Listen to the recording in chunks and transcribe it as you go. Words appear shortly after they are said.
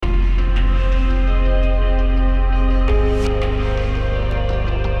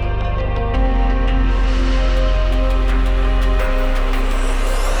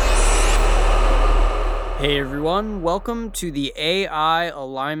everyone. Welcome to the AI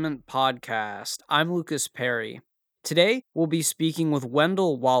Alignment Podcast. I'm Lucas Perry. Today, we'll be speaking with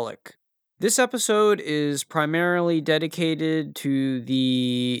Wendell Wallach. This episode is primarily dedicated to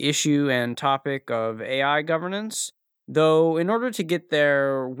the issue and topic of AI governance, though in order to get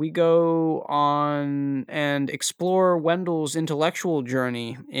there, we go on and explore Wendell's intellectual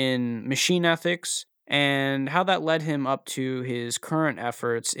journey in machine ethics and how that led him up to his current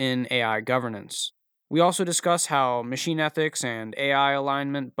efforts in AI governance. We also discuss how machine ethics and AI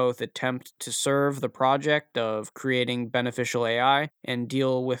alignment both attempt to serve the project of creating beneficial AI and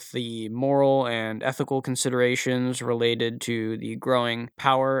deal with the moral and ethical considerations related to the growing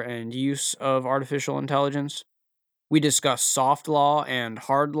power and use of artificial intelligence. We discuss soft law and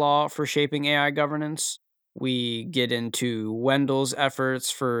hard law for shaping AI governance. We get into Wendell's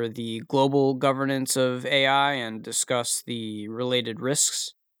efforts for the global governance of AI and discuss the related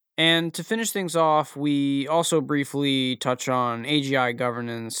risks. And to finish things off, we also briefly touch on AGI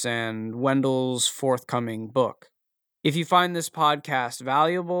governance and Wendell's forthcoming book. If you find this podcast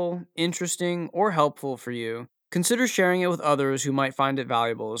valuable, interesting, or helpful for you, consider sharing it with others who might find it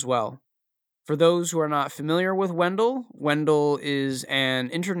valuable as well. For those who are not familiar with Wendell, Wendell is an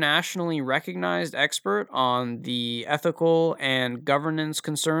internationally recognized expert on the ethical and governance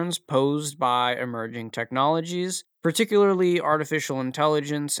concerns posed by emerging technologies, particularly artificial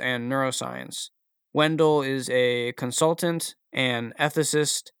intelligence and neuroscience. Wendell is a consultant, an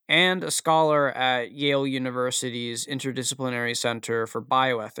ethicist, and a scholar at Yale University's Interdisciplinary Center for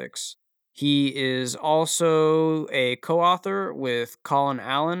Bioethics. He is also a co-author with Colin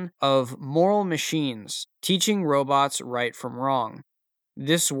Allen of Moral Machines: Teaching Robots Right from Wrong.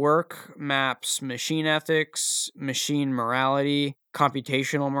 This work maps machine ethics, machine morality,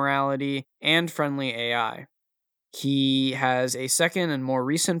 computational morality, and friendly AI. He has a second and more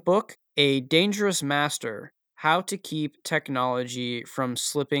recent book, A Dangerous Master: How to Keep Technology from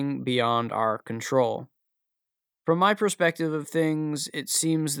Slipping Beyond Our Control. From my perspective of things, it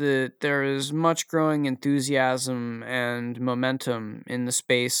seems that there is much growing enthusiasm and momentum in the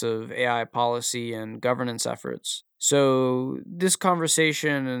space of AI policy and governance efforts. So, this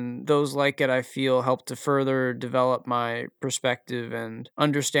conversation and those like it, I feel, help to further develop my perspective and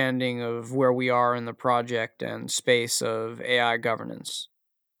understanding of where we are in the project and space of AI governance.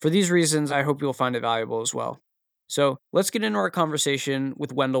 For these reasons, I hope you'll find it valuable as well. So, let's get into our conversation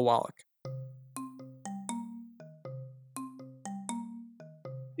with Wendell Wallach.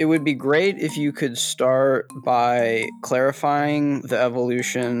 It would be great if you could start by clarifying the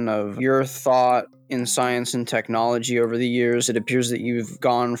evolution of your thought in science and technology over the years. It appears that you've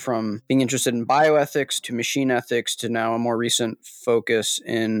gone from being interested in bioethics to machine ethics to now a more recent focus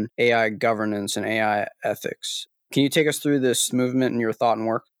in AI governance and AI ethics. Can you take us through this movement and your thought and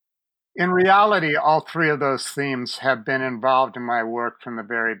work? In reality, all three of those themes have been involved in my work from the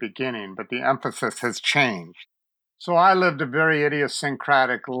very beginning, but the emphasis has changed. So I lived a very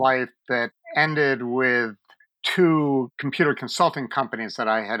idiosyncratic life that ended with two computer consulting companies that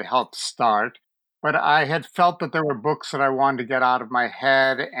I had helped start. But I had felt that there were books that I wanted to get out of my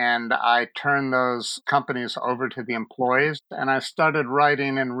head, and I turned those companies over to the employees. And I started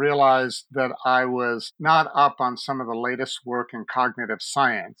writing and realized that I was not up on some of the latest work in cognitive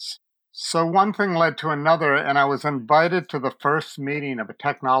science. So one thing led to another, and I was invited to the first meeting of a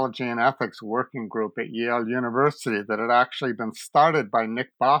technology and ethics working group at Yale University that had actually been started by Nick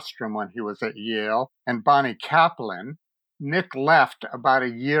Bostrom when he was at Yale and Bonnie Kaplan. Nick left about a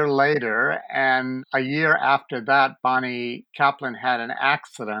year later, and a year after that, Bonnie Kaplan had an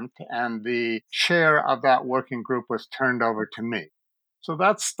accident, and the chair of that working group was turned over to me. So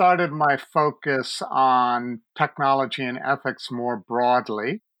that started my focus on technology and ethics more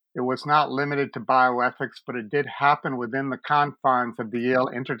broadly. It was not limited to bioethics, but it did happen within the confines of the Yale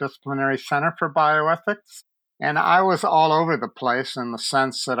Interdisciplinary Center for Bioethics. And I was all over the place in the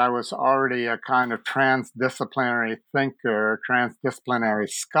sense that I was already a kind of transdisciplinary thinker, transdisciplinary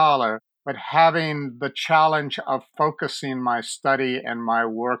scholar, but having the challenge of focusing my study and my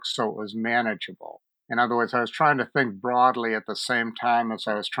work so it was manageable. In other words, I was trying to think broadly at the same time as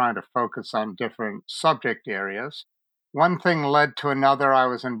I was trying to focus on different subject areas. One thing led to another. I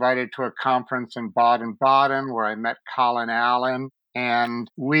was invited to a conference in Baden-Baden where I met Colin Allen. And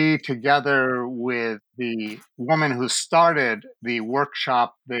we, together with the woman who started the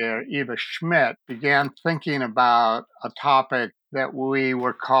workshop there, Eva Schmidt, began thinking about a topic that we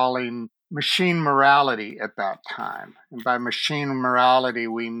were calling machine morality at that time. And by machine morality,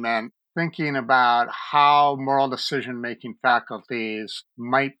 we meant thinking about how moral decision-making faculties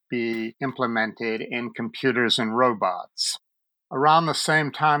might be implemented in computers and robots. Around the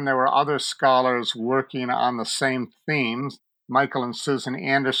same time, there were other scholars working on the same themes. Michael and Susan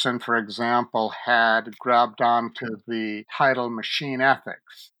Anderson, for example, had grabbed onto the title Machine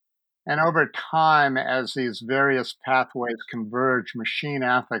Ethics. And over time, as these various pathways converged, machine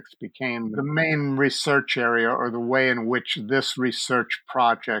ethics became the main research area, or the way in which this research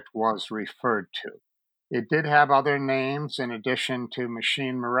project was referred to. It did have other names in addition to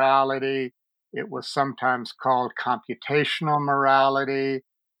machine morality. It was sometimes called computational morality.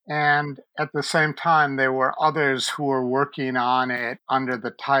 And at the same time, there were others who were working on it under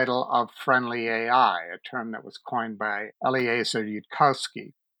the title of friendly AI, a term that was coined by Eliezer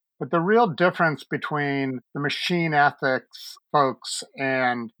Yudkowsky. But the real difference between the machine ethics folks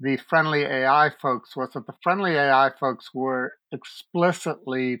and the friendly AI folks was that the friendly AI folks were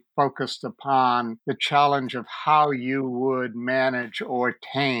explicitly focused upon the challenge of how you would manage or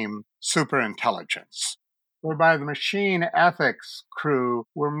tame superintelligence. Whereby the machine ethics crew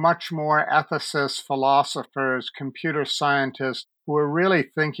were much more ethicists, philosophers, computer scientists who were really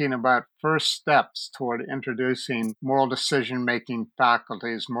thinking about first steps toward introducing moral decision making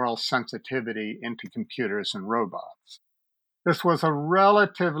faculties, moral sensitivity into computers and robots. This was a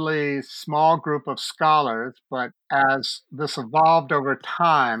relatively small group of scholars, but as this evolved over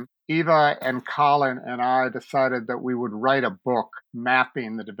time, Eva and Colin and I decided that we would write a book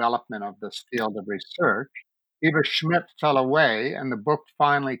mapping the development of this field of research. Eva Schmidt fell away, and the book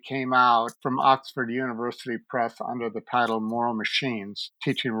finally came out from Oxford University Press under the title Moral Machines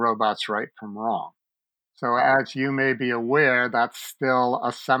Teaching Robots Right from Wrong. So, as you may be aware, that's still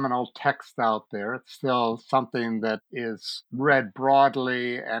a seminal text out there. It's still something that is read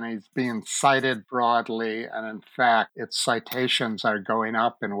broadly and is being cited broadly. And in fact, its citations are going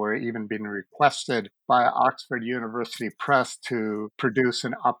up, and we're even being requested by Oxford University Press to produce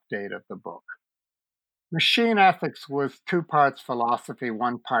an update of the book. Machine ethics was two parts philosophy,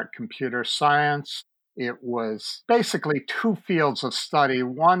 one part computer science. It was basically two fields of study.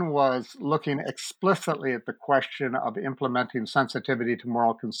 One was looking explicitly at the question of implementing sensitivity to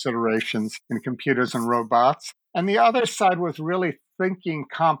moral considerations in computers and robots. And the other side was really thinking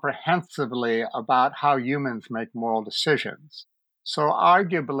comprehensively about how humans make moral decisions. So,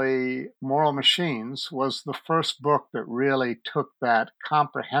 arguably, Moral Machines was the first book that really took that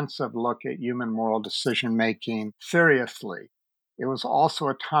comprehensive look at human moral decision making seriously. It was also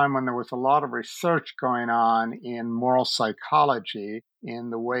a time when there was a lot of research going on in moral psychology, in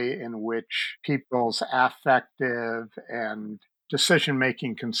the way in which people's affective and decision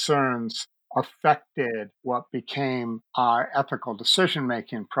making concerns affected what became our ethical decision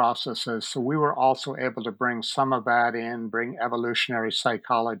making processes. So we were also able to bring some of that in, bring evolutionary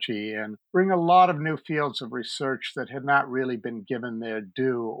psychology in, bring a lot of new fields of research that had not really been given their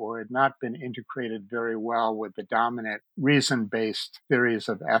due or had not been integrated very well with the dominant reason based theories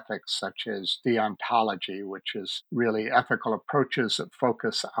of ethics, such as deontology, which is really ethical approaches that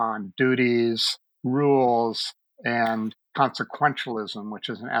focus on duties, rules, and consequentialism, which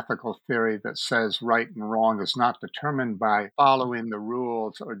is an ethical theory that says right and wrong is not determined by following the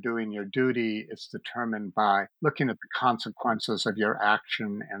rules or doing your duty. It's determined by looking at the consequences of your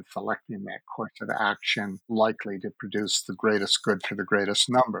action and selecting that course of action likely to produce the greatest good for the greatest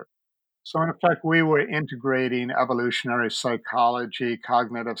number. So, in effect, we were integrating evolutionary psychology,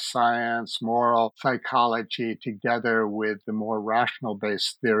 cognitive science, moral psychology together with the more rational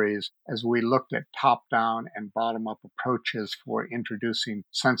based theories as we looked at top down and bottom up approaches for introducing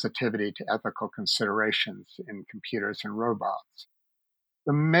sensitivity to ethical considerations in computers and robots.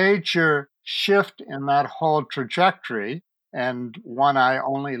 The major shift in that whole trajectory, and one I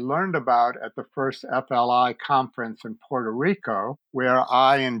only learned about at the first FLI conference in Puerto Rico, where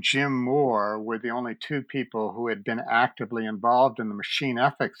I and Jim Moore were the only two people who had been actively involved in the machine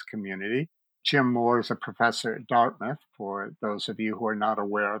ethics community. Jim Moore is a professor at Dartmouth, for those of you who are not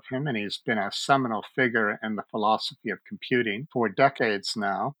aware of him, and he's been a seminal figure in the philosophy of computing for decades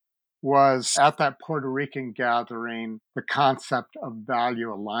now. Was at that Puerto Rican gathering, the concept of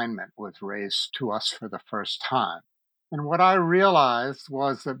value alignment was raised to us for the first time. And what I realized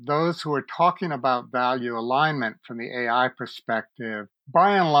was that those who were talking about value alignment from the AI perspective,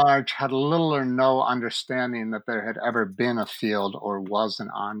 by and large, had little or no understanding that there had ever been a field or was an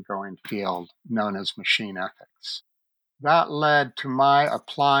ongoing field known as machine ethics. That led to my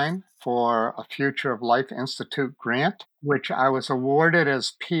applying for a Future of Life Institute grant, which I was awarded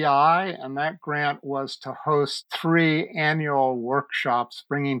as PI. And that grant was to host 3 annual workshops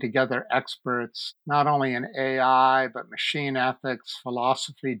bringing together experts, not only in AI, but machine ethics,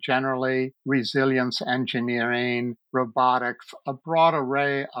 philosophy generally, resilience engineering, robotics, a broad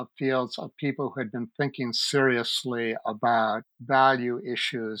array of fields of people who had been thinking seriously about value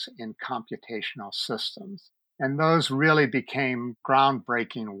issues in computational systems. And those really became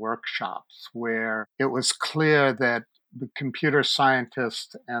groundbreaking workshops where it was clear that the computer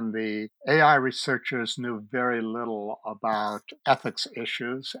scientists and the AI researchers knew very little about ethics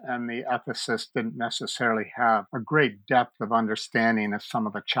issues, and the ethicists didn't necessarily have a great depth of understanding of some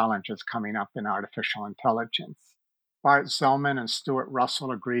of the challenges coming up in artificial intelligence. Bart Zelman and Stuart Russell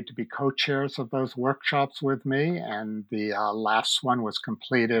agreed to be co-chairs of those workshops with me, and the last one was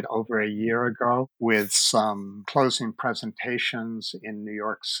completed over a year ago with some closing presentations in New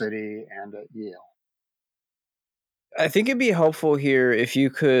York City and at Yale. I think it'd be helpful here if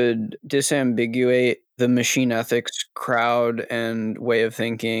you could disambiguate the machine ethics crowd and way of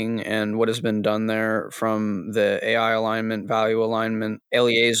thinking and what has been done there from the AI alignment, value alignment,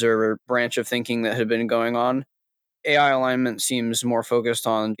 Eliezer branch of thinking that had been going on. AI alignment seems more focused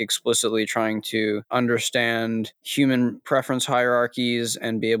on explicitly trying to understand human preference hierarchies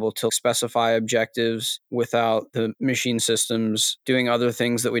and be able to specify objectives without the machine systems doing other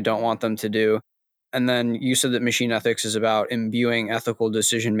things that we don't want them to do. And then you said that machine ethics is about imbuing ethical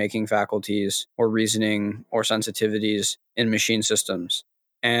decision making faculties or reasoning or sensitivities in machine systems.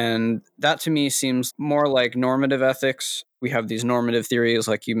 And that to me seems more like normative ethics. We have these normative theories,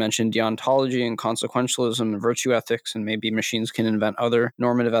 like you mentioned, deontology and consequentialism and virtue ethics, and maybe machines can invent other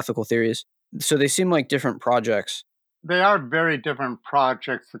normative ethical theories. So they seem like different projects. They are very different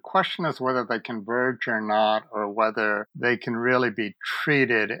projects. The question is whether they converge or not, or whether they can really be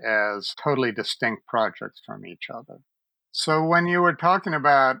treated as totally distinct projects from each other. So, when you were talking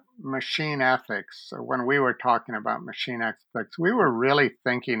about machine ethics, or when we were talking about machine ethics, we were really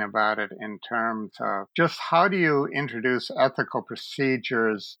thinking about it in terms of just how do you introduce ethical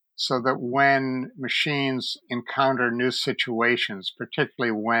procedures so that when machines encounter new situations,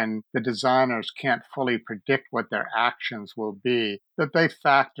 particularly when the designers can't fully predict what their actions will be, that they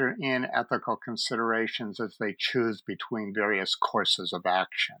factor in ethical considerations as they choose between various courses of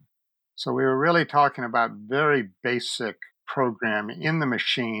action. So we were really talking about very basic programming in the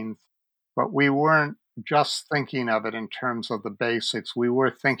machines, but we weren't just thinking of it in terms of the basics. We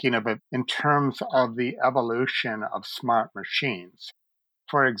were thinking of it in terms of the evolution of smart machines.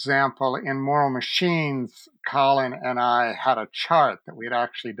 For example, in Moral Machines, Colin and I had a chart that we had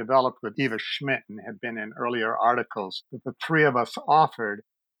actually developed with Eva Schmidt and had been in earlier articles that the three of us authored.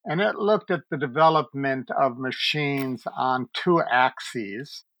 And it looked at the development of machines on 2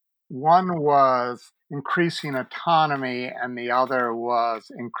 axes. One was increasing autonomy, and the other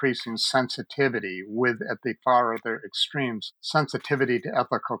was increasing sensitivity, with at the far other extremes, sensitivity to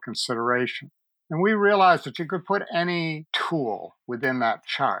ethical consideration. And we realized that you could put any tool within that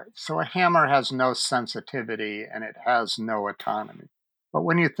chart. So a hammer has no sensitivity and it has no autonomy. But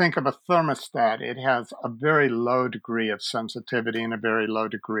when you think of a thermostat, it has a very low degree of sensitivity and a very low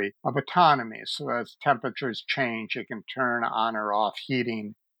degree of autonomy. So as temperatures change, it can turn on or off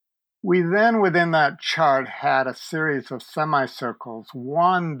heating. We then, within that chart, had a series of semicircles,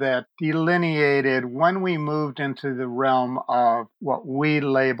 one that delineated when we moved into the realm of what we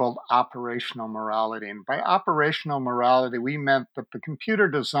labeled operational morality. And by operational morality, we meant that the computer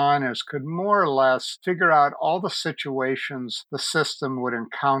designers could more or less figure out all the situations the system would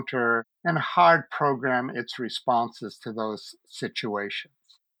encounter and hard program its responses to those situations.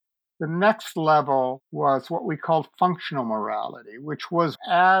 The next level was what we called functional morality, which was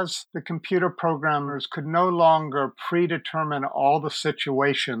as the computer programmers could no longer predetermine all the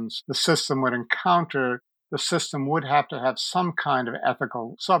situations the system would encounter, the system would have to have some kind of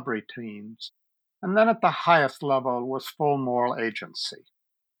ethical subroutines. And then at the highest level was full moral agency.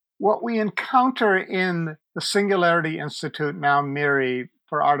 What we encounter in the Singularity Institute, now MIRI,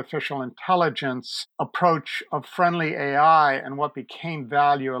 for artificial intelligence approach of friendly AI and what became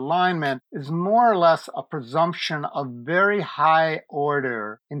value alignment is more or less a presumption of very high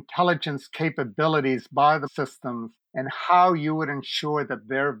order intelligence capabilities by the systems and how you would ensure that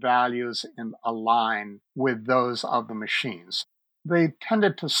their values align with those of the machines. They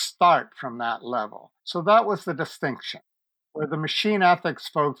tended to start from that level. So that was the distinction where the machine ethics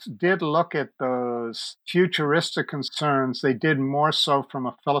folks did look at those futuristic concerns, they did more so from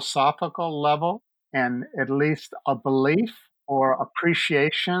a philosophical level and at least a belief or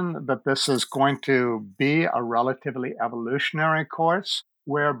appreciation that this is going to be a relatively evolutionary course.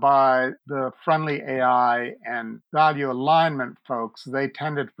 whereby the friendly AI and value alignment folks, they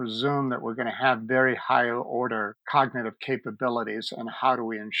tended to presume that we're going to have very high order cognitive capabilities, and how do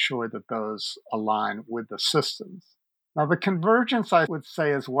we ensure that those align with the systems? Now, the convergence, I would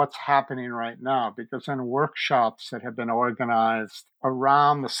say, is what's happening right now, because in workshops that have been organized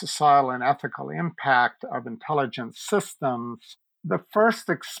around the societal and ethical impact of intelligent systems, the first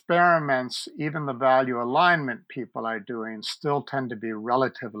experiments, even the value alignment people are doing, still tend to be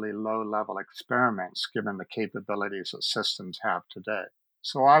relatively low level experiments given the capabilities that systems have today.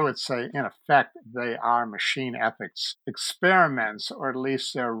 So I would say, in effect, they are machine ethics experiments, or at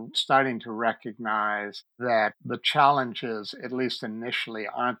least they're starting to recognize that the challenges, at least initially,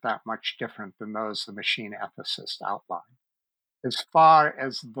 aren't that much different than those the machine ethicists outline. As far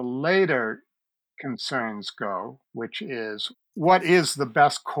as the later concerns go, which is what is the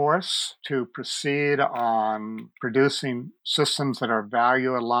best course to proceed on producing systems that are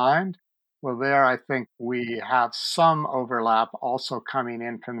value aligned? Well, there I think we have some overlap also coming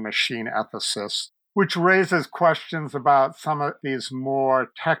in from the machine ethicists, which raises questions about some of these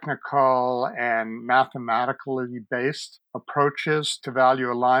more technical and mathematically based approaches to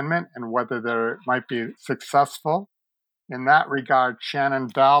value alignment and whether they might be successful. In that regard, Shannon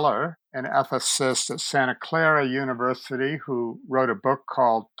Dollar, an ethicist at Santa Clara University who wrote a book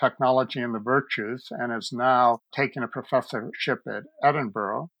called Technology and the Virtues and is now taking a professorship at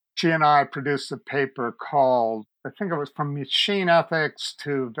Edinburgh, she and I produced a paper called, I think it was From Machine Ethics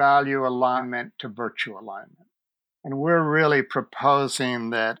to Value Alignment to Virtue Alignment. And we're really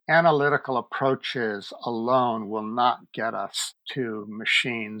proposing that analytical approaches alone will not get us to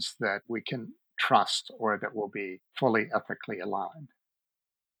machines that we can trust or that will be fully ethically aligned.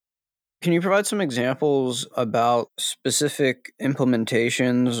 Can you provide some examples about specific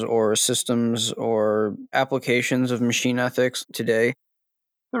implementations or systems or applications of machine ethics today?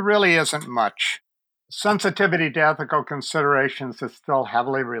 There really isn't much. Sensitivity to ethical considerations is still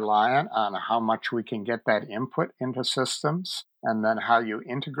heavily reliant on how much we can get that input into systems and then how you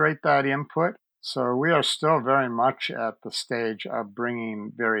integrate that input. So we are still very much at the stage of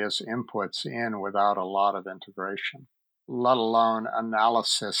bringing various inputs in without a lot of integration, let alone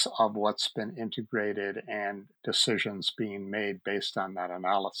analysis of what's been integrated and decisions being made based on that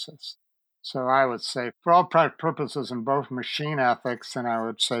analysis. So I would say, for all practical purposes, in both machine ethics and I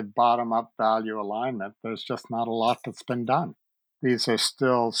would say bottom up value alignment, there's just not a lot that's been done. These are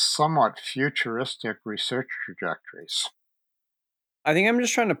still somewhat futuristic research trajectories. I think I'm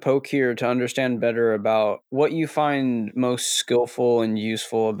just trying to poke here to understand better about what you find most skillful and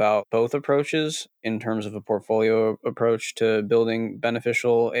useful about both approaches in terms of a portfolio approach to building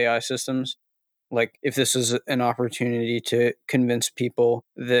beneficial AI systems. Like, if this is an opportunity to convince people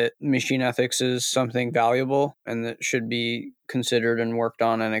that machine ethics is something valuable and that should be considered and worked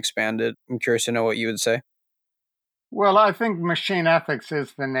on and expanded. I'm curious to know what you would say. Well, I think machine ethics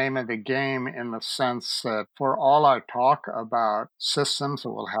is the name of the game in the sense that for all our talk about systems that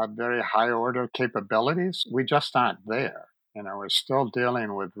will have very high order capabilities, we just aren't there. We're still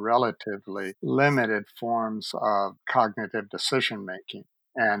dealing with relatively limited forms of cognitive decision making.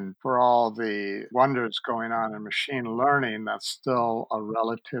 And for all the wonders going on in machine learning, that's still a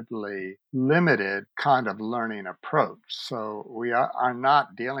relatively limited kind of learning approach. So we are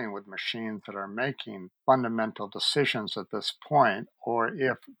not dealing with machines that are making fundamental decisions at this point, or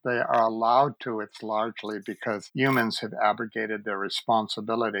if they are allowed to, it's largely because humans have abrogated their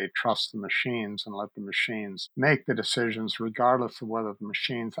responsibility, trust the machines, and let the machines make the decisions, regardless of whether the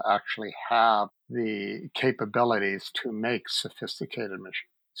machines actually have the capabilities to make sophisticated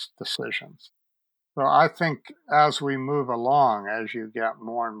decisions. So I think as we move along, as you get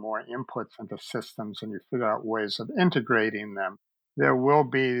more and more inputs into systems and you figure out ways of integrating them, there will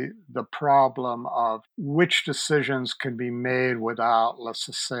be the problem of which decisions can be made without, let's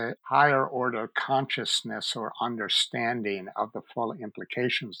just say, higher order consciousness or understanding of the full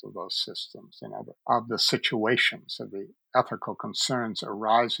implications of those systems, of the situations, of the ethical concerns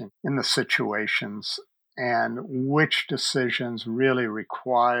arising in the situations, and which decisions really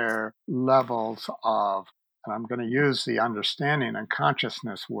require levels of, and I'm going to use the understanding and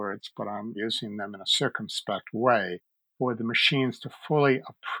consciousness words, but I'm using them in a circumspect way, for the machines to fully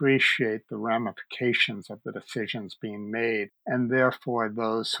appreciate the ramifications of the decisions being made, and therefore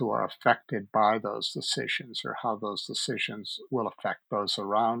those who are affected by those decisions or how those decisions will affect those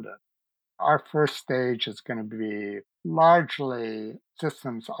around it. Our first stage is going to be largely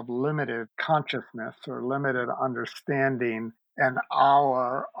systems of limited consciousness or limited understanding and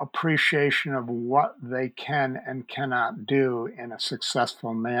our appreciation of what they can and cannot do in a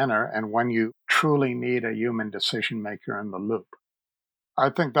successful manner and when you truly need a human decision maker in the loop. I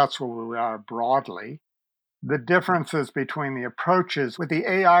think that's where we are broadly. The differences between the approaches with the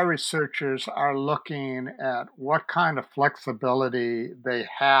AI researchers are looking at what kind of flexibility they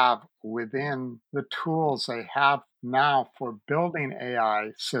have within the tools they have now for building AI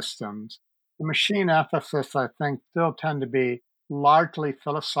systems. The machine ethicists, I think, still tend to be largely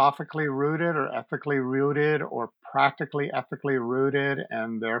philosophically rooted or ethically rooted or practically ethically rooted,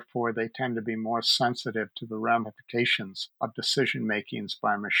 and therefore they tend to be more sensitive to the ramifications of decision makings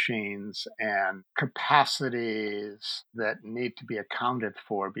by machines and capacities that need to be accounted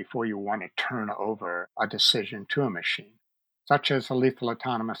for before you want to turn over a decision to a machine, such as a lethal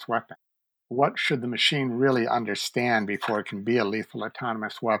autonomous weapon. What should the machine really understand before it can be a lethal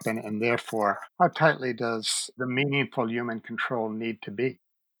autonomous weapon? And therefore, how tightly does the meaningful human control need to be?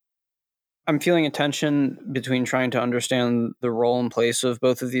 I'm feeling a tension between trying to understand the role and place of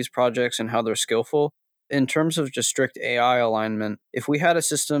both of these projects and how they're skillful. In terms of just strict AI alignment, if we had a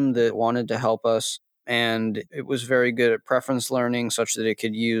system that wanted to help us and it was very good at preference learning such that it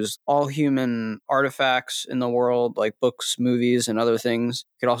could use all human artifacts in the world, like books, movies, and other things,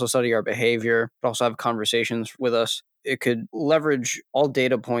 it could also study our behavior, it could also have conversations with us. It could leverage all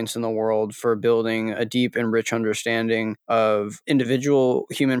data points in the world for building a deep and rich understanding of individual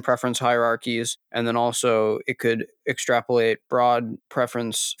human preference hierarchies. And then also, it could extrapolate broad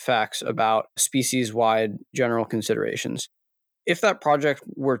preference facts about species wide general considerations. If that project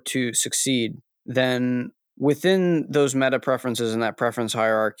were to succeed, then within those meta preferences and that preference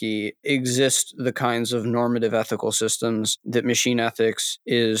hierarchy exist the kinds of normative ethical systems that machine ethics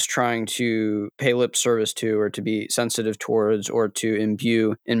is trying to pay lip service to or to be sensitive towards or to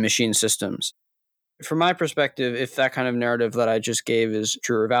imbue in machine systems. From my perspective, if that kind of narrative that I just gave is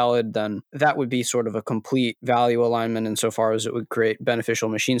true or valid, then that would be sort of a complete value alignment insofar as it would create beneficial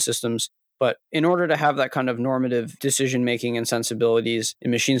machine systems. But in order to have that kind of normative decision making and sensibilities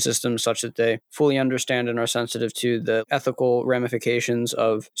in machine systems such that they fully understand and are sensitive to the ethical ramifications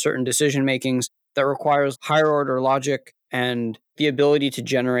of certain decision makings, that requires higher order logic and the ability to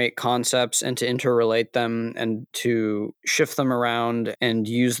generate concepts and to interrelate them and to shift them around and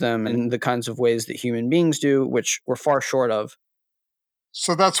use them in the kinds of ways that human beings do, which we're far short of.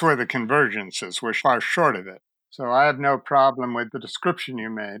 So that's where the convergence is. We're far short of it. So I have no problem with the description you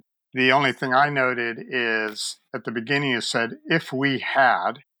made. The only thing I noted is at the beginning you said, if we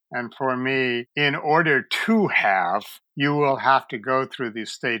had, and for me, in order to have, you will have to go through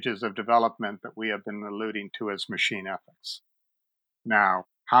these stages of development that we have been alluding to as machine ethics. Now,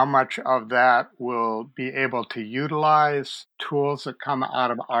 how much of that will be able to utilize tools that come out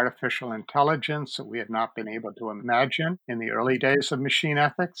of artificial intelligence that we had not been able to imagine in the early days of machine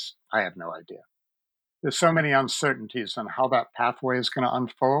ethics? I have no idea. There's so many uncertainties on how that pathway is going to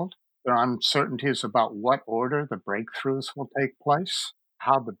unfold. There are uncertainties about what order the breakthroughs will take place,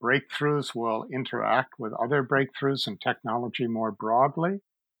 how the breakthroughs will interact with other breakthroughs in technology more broadly,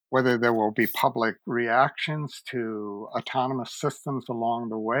 whether there will be public reactions to autonomous systems along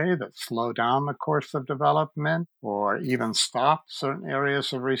the way that slow down the course of development or even stop certain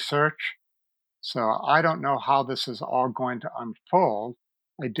areas of research. So I don't know how this is all going to unfold.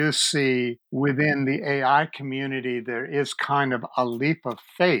 I do see within the AI community, there is kind of a leap of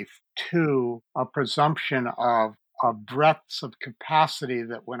faith to a presumption of breadths of capacity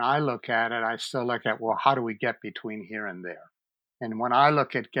that when I look at it, I still look at, well, how do we get between here and there? And when I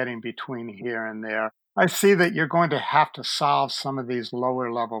look at getting between here and there, I see that you're going to have to solve some of these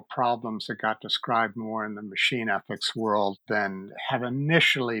lower level problems that got described more in the machine ethics world than have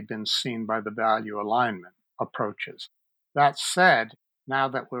initially been seen by the value alignment approaches. That said, now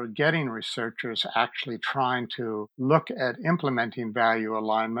that we're getting researchers actually trying to look at implementing value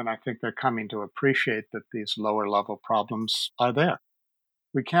alignment, I think they're coming to appreciate that these lower level problems are there.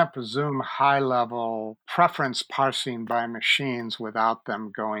 We can't presume high level preference parsing by machines without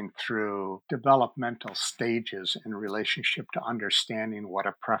them going through developmental stages in relationship to understanding what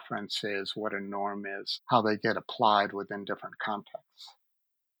a preference is, what a norm is, how they get applied within different contexts.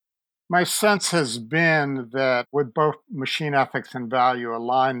 My sense has been that with both machine ethics and value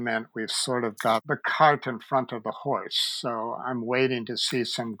alignment, we've sort of got the cart in front of the horse. So I'm waiting to see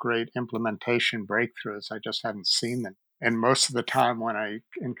some great implementation breakthroughs. I just haven't seen them. And most of the time, when I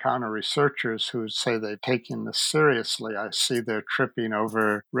encounter researchers who say they're taking this seriously, I see they're tripping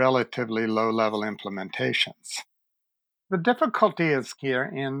over relatively low level implementations. The difficulty is here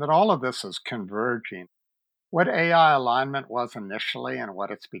in that all of this is converging. What AI alignment was initially and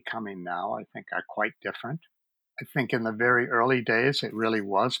what it's becoming now, I think, are quite different. I think in the very early days, it really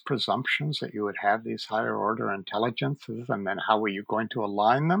was presumptions that you would have these higher order intelligences, and then how were you going to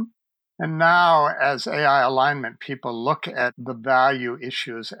align them? And now, as AI alignment people look at the value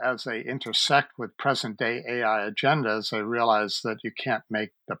issues as they intersect with present day AI agendas, they realize that you can't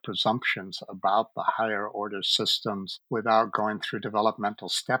make the presumptions about the higher order systems without going through developmental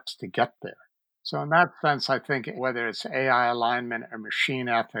steps to get there. So, in that sense, I think whether it's AI alignment or machine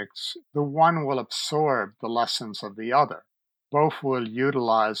ethics, the one will absorb the lessons of the other. Both will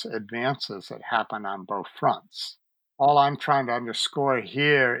utilize advances that happen on both fronts. All I'm trying to underscore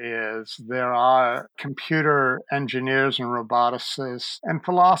here is there are computer engineers and roboticists and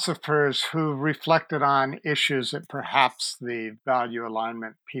philosophers who reflected on issues that perhaps the value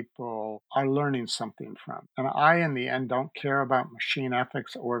alignment people are learning something from. And I, in the end, don't care about machine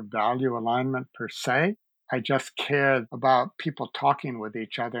ethics or value alignment per se. I just care about people talking with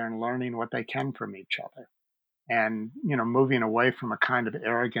each other and learning what they can from each other and moving away from a kind of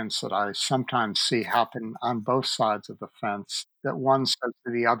arrogance that I sometimes see happen on both sides of the fence, that one says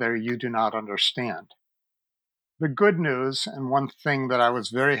to the other, you do not understand. The good news, and one thing that I was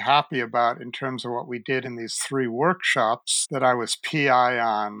very happy about in terms of what we did in these 3 workshops that I was PI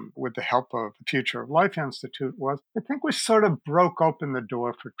on with the help of the Future of Life Institute, was I think we sort of broke open the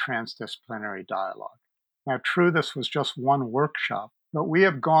door for transdisciplinary dialogue. Now, true, this was just one workshop, but we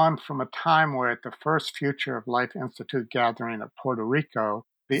have gone from a time where at the first Future of Life Institute gathering at Puerto Rico,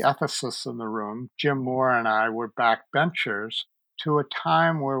 the ethicists in the room, Jim Moore and I, were backbenchers, to a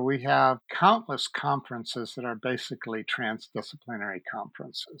time where we have countless conferences that are basically transdisciplinary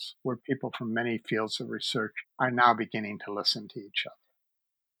conferences, where people from many fields of research are now beginning to listen to each other.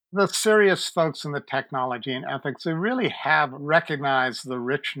 The serious folks in the technology and ethics, they really have recognized the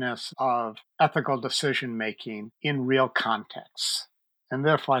richness of ethical decision making in real contexts. And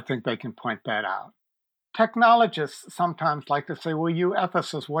therefore, I think they can point that out. Technologists sometimes like to say, well, you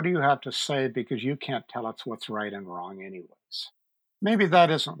ethicists, what do you have to say? Because you can't tell us what's right and wrong, anyways. Maybe that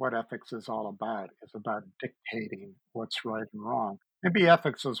isn't what ethics is all about. It's about dictating what's right and wrong. Maybe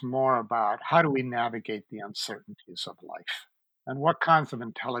ethics is more about how do we navigate the uncertainties of life and what kinds of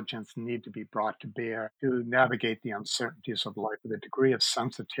intelligence need to be brought to bear to navigate the uncertainties of life with a degree of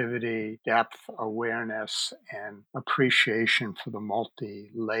sensitivity, depth, awareness, and appreciation for the multi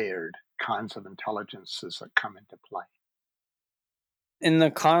layered kinds of intelligences that come into play. In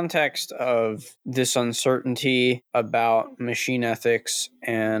the context of this uncertainty about machine ethics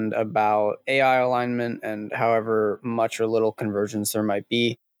and about AI alignment and however much or little convergence there might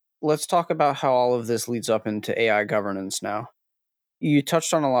be, let's talk about how all of this leads up into AI governance now. You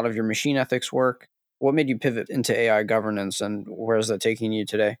touched on a lot of your machine ethics work. What made you pivot into AI governance, and where is that taking you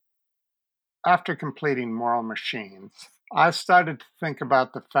today? After completing Moral Machines, I started to think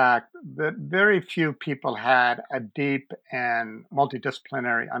about the fact that very few people had a deep and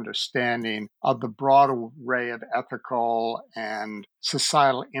multidisciplinary understanding of the broad array of ethical and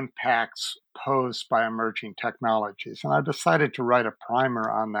societal impacts posed by emerging technologies. And I decided to write a primer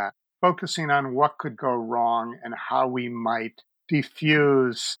on that, focusing on what could go wrong and how we might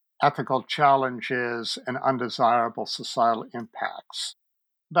diffuse ethical challenges and undesirable societal impacts.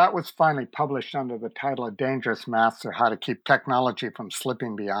 That was finally published under the title A Dangerous Master: How to Keep Technology from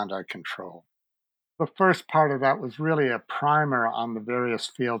Slipping Beyond Our Control. The first part of that was really a primer on the various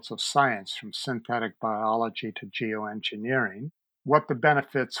fields of science, from synthetic biology to geoengineering, what the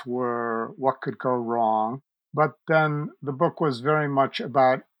benefits were, what could go wrong. But then the book was very much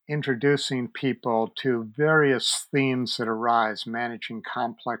about introducing people to various themes that arise: managing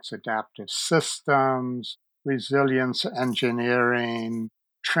complex adaptive systems, resilience engineering,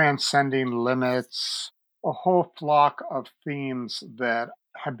 transcending limits, a whole flock of themes that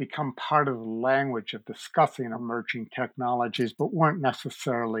had become part of the language of discussing emerging technologies, but weren't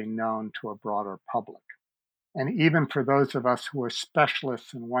necessarily known to a broader public. And even for those of us who are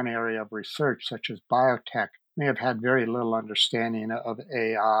specialists in one area of research, such as biotech, may have had very little understanding of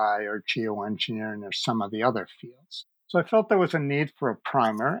AI or geoengineering or some of the other fields. So I felt there was a need for a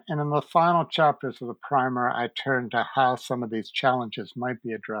primer. And in the final chapters of the primer, I turned to how some of these challenges might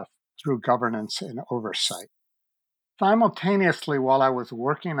be addressed through governance and oversight. Simultaneously, while I was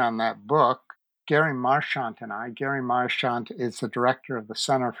working on that book, Gary Marchant Gary Marchant is the director of the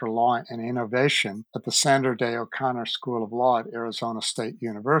Center for Law and Innovation at the Sandra Day O'Connor School of Law at Arizona State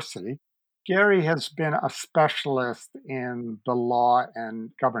University. Gary has been a specialist in the law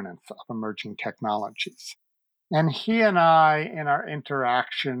and governance of emerging technologies. And he and I, in our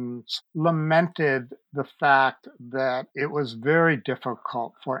interactions, lamented the fact that it was very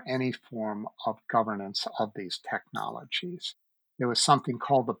difficult for any form of governance of these technologies. There was something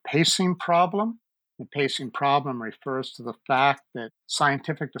called the pacing problem. The pacing problem refers to the fact that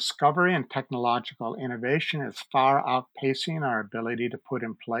scientific discovery and technological innovation is far outpacing our ability to put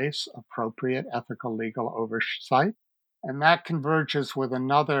in place appropriate ethical legal oversight. And that converges with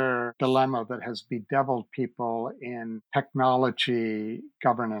another dilemma that has bedeviled people in technology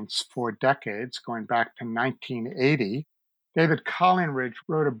governance for decades, going back to 1980. David Collingridge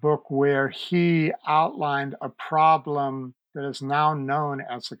wrote a book where he outlined a problem that is now known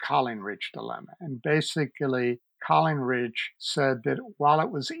as the Collingridge dilemma. And basically, Collingridge said that while it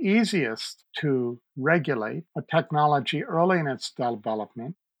was easiest to regulate a technology early in its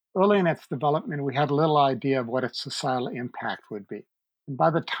development, we had little idea of what its societal impact would be. And by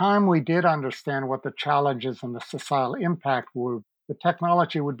the time we did understand what the challenges and the societal impact were, the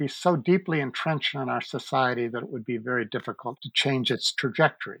technology would be so deeply entrenched in our society that it would be very difficult to change its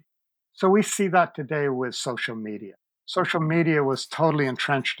trajectory. So we see that today with social media. Social media was totally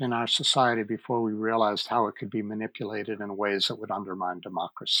entrenched in our society before we realized how it could be manipulated in ways that would undermine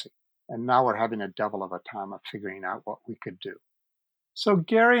democracy. And now we're having a devil of a time of figuring out what we could do. So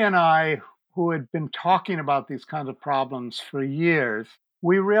Gary and I, who had been talking about these kinds of problems for years,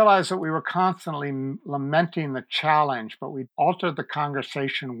 we realized that we were constantly lamenting the challenge, but we altered the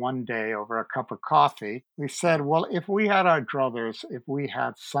conversation one day over a cup of coffee. We said, well, if we had our druthers, if we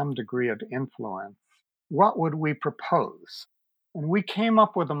had some degree of influence, what would we propose? And we came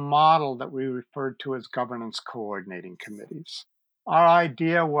up with a model that we referred to as governance coordinating committees. Our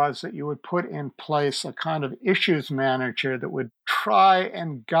idea was that you would put in place a kind of issues manager that would try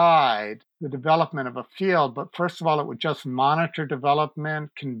and guide the development of a field. But first of all, it would just monitor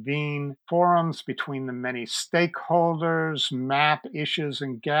development, convene forums between the many stakeholders, map issues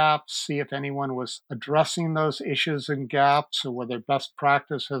and gaps, see if anyone was addressing those issues and gaps or whether best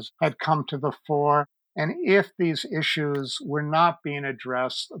practices had come to the fore. And if these issues were not being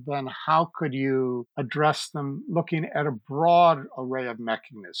addressed, then how could you address them looking at a broad array of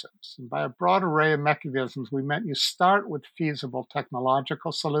mechanisms? And by a broad array of mechanisms, we meant you start with feasible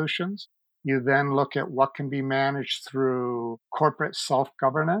technological solutions. You then look at what can be managed through corporate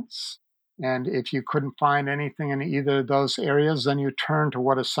self-governance. And if you couldn't find anything in either of those areas, then you turn to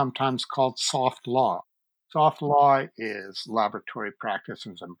what is sometimes called soft law. Soft law is laboratory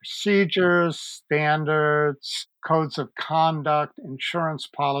practices and procedures, standards, codes of conduct, insurance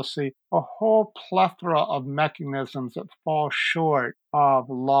policy, a whole plethora of mechanisms that fall short of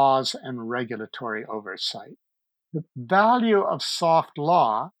laws and regulatory oversight. The value of soft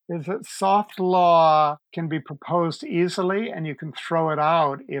law is that soft law can be proposed easily and you can throw it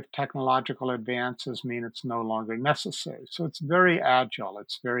out if technological advances mean it's no longer necessary. So it's very agile,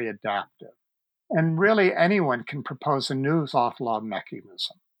 it's very adaptive. And really, anyone can propose a new soft law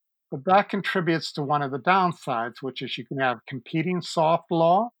mechanism. But that contributes to one of the downsides, which is you can have competing soft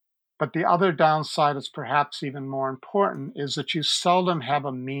law. But the other downside is perhaps even more important, is that you seldom have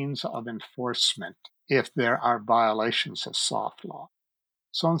a means of enforcement if there are violations of soft law.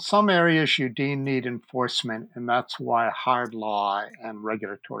 So in some areas, you do need enforcement, and that's why hard law and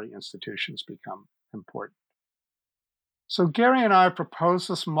regulatory institutions become important. So Gary and I proposed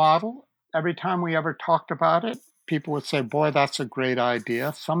this model. Every time we ever talked about it, people would say, boy, that's a great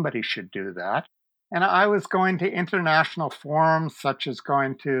idea. Somebody should do that. And I was going to international forums, such as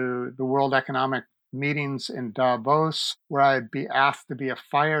going to the World Economic meetings in Davos, where I'd be asked to be a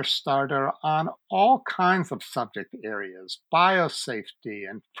fire starter on all kinds of subject areas, biosafety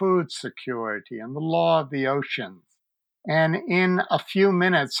and food security and the law of the oceans. And in a few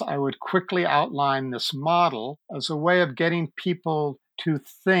minutes, I would quickly outline this model as a way of getting people to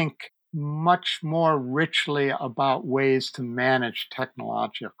think much more richly about ways to manage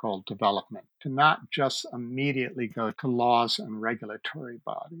technological development, to not just immediately go to laws and regulatory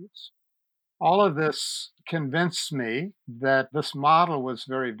bodies. All of this convinced me that this model was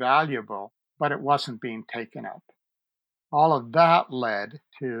very valuable, but it wasn't being taken up. All of that led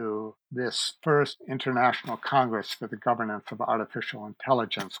to this first International Congress for the Governance of Artificial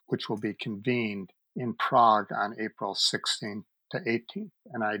Intelligence, which will be convened in Prague on April 16th to 18th.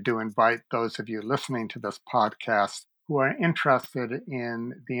 And I do invite those of you listening to this podcast who are interested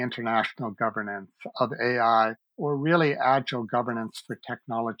in the international governance of AI or really agile governance for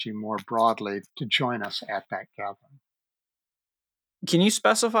technology more broadly to join us at that gathering. Can you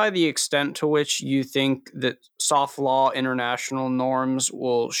specify the extent to which you think that soft law international norms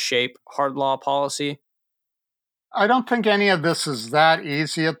will shape hard law policy? I don't think any of this is that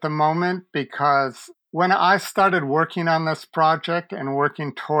easy at the moment because when I started working on this project and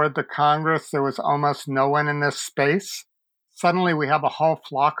working toward the Congress, there was almost no one in this space. Suddenly we have a whole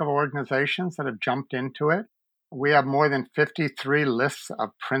flock of organizations that have jumped into it. We have more than 53 lists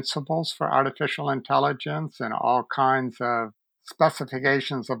of principles for artificial intelligence and all kinds of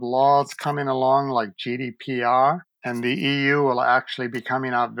specifications of laws coming along, like GDPR. And the EU will actually be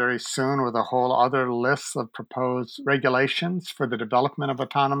coming out very soon with a whole other list of proposed regulations for the development of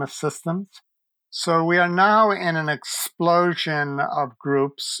autonomous systems. So we are now in an explosion of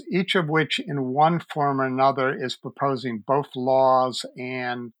groups, each of which in one form or another is proposing both laws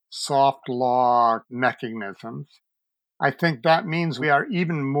and soft law mechanisms. I think that means we are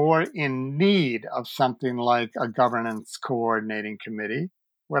even more in need of something like a governance coordinating committee.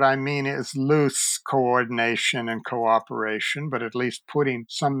 What I mean is loose coordination and cooperation, but at least putting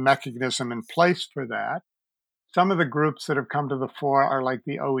some mechanism in place for that. Some of the groups that have come to the fore are like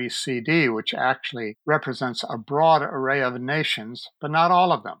the OECD, which actually represents a broad array of nations, but not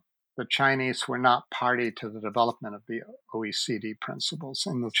all of them. The Chinese were not party to the development of the OECD principles.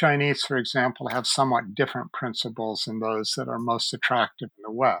 And the Chinese, for example, have somewhat different principles than those that are most attractive in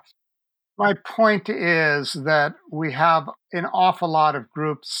the West. My point is that we have an awful lot of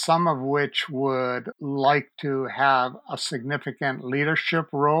groups, some of which would like to have a significant leadership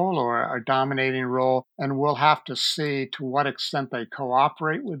role or a dominating role, and we'll have to see to what extent they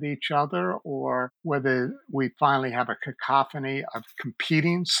cooperate with each other or whether we finally have a cacophony of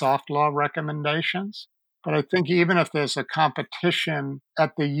competing soft law recommendations. But I think even if there's a competition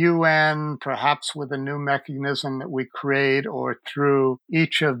at the UN, perhaps with a new mechanism that we create or through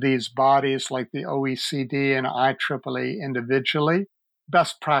each of these bodies like the OECD and IEEE individually,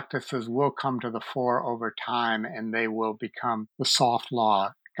 best practices will come to the fore over time and they will become the soft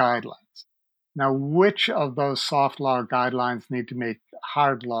law guidelines. Now, which of those soft law guidelines need to make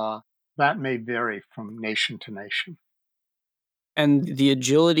hard law, that may vary from nation to nation. And the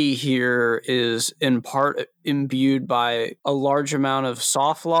agility here is in part imbued by a large amount of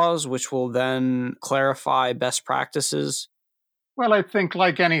soft laws, which will then clarify best practices. Well, I think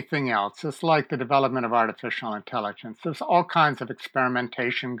like anything else, it's like the development of artificial intelligence. There's all kinds of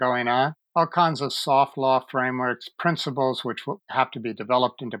experimentation going on, all kinds of soft law frameworks, principles which will have to be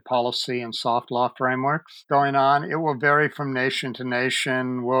developed into policy and soft law frameworks going on. It will vary from nation to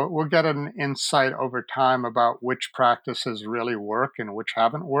nation. We'll get an insight over time about which practices really work and which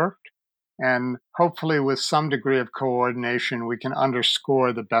haven't worked. And hopefully, with some degree of coordination, we can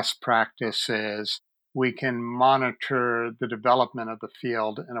underscore the best practices. We can monitor the development of the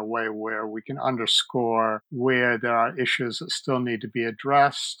field in a way where we can underscore where there are issues that still need to be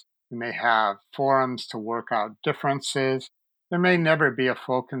addressed. We may have forums to work out differences. There may never be a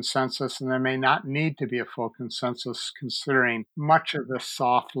full consensus, and there may not need to be a full consensus, considering much of the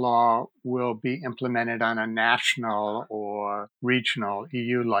soft law will be implemented on a national or regional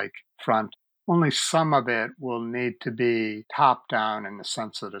EU like front. Only some of it will need to be top down in the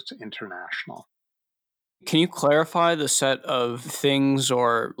sense that it's international. Can you clarify the set of things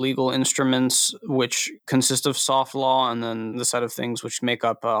or legal instruments which consist of soft law and then the set of things which make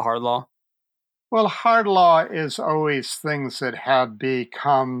up hard law? Well, hard law is always things that have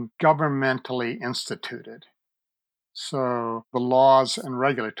become governmentally instituted. So the laws and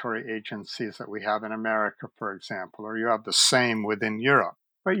regulatory agencies that we have in America, for example, or you have the same within Europe.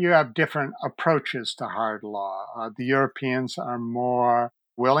 But you have different approaches to hard law. The Europeans are more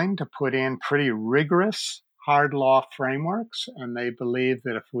willing to put in pretty rigorous hard law frameworks, and they believe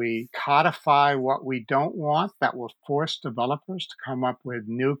that if we codify what we don't want, that will force developers to come up with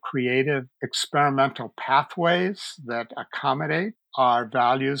new creative experimental pathways that accommodate our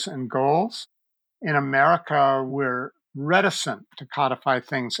values and goals. In America, we're reticent to codify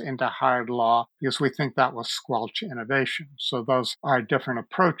things into hard law because we think that will squelch innovation. So those are different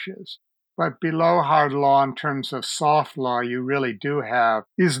approaches. But below hard law, in terms of soft law, you really do have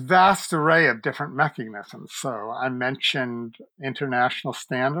this vast array of different mechanisms. So I mentioned international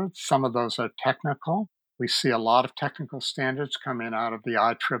standards. Some of those are technical. We see a lot of technical standards coming out of the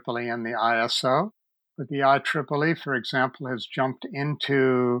IEEE and the ISO. But the IEEE, for example, has jumped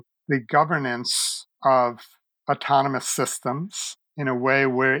into the governance of autonomous systems in a way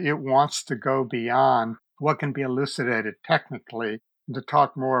where it wants to go beyond what can be elucidated technically and to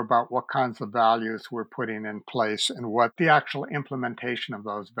talk more about what kinds of values we're putting in place and what the actual implementation of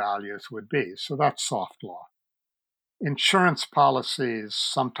those values would be. So that's soft law. Insurance policies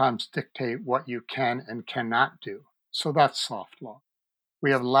sometimes dictate what you can and cannot do. So that's soft law.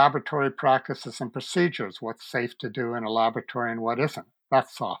 We have laboratory practices and procedures, what's safe to do in a laboratory and what isn't.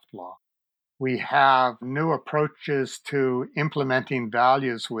 That's soft law. We have new approaches to implementing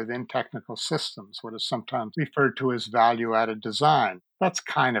values within technical systems, what is sometimes referred to as value added design. That's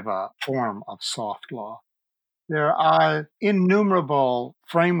kind of a form of soft law. There are innumerable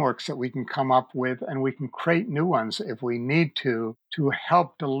frameworks that we can come up with, and we can create new ones if we need to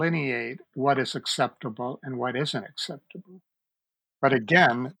help delineate what is acceptable and what isn't acceptable. But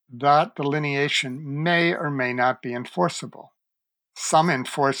again, that delineation may or may not be enforceable. Some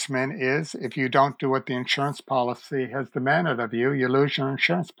enforcement is if you don't do what the insurance policy has demanded of you, you lose your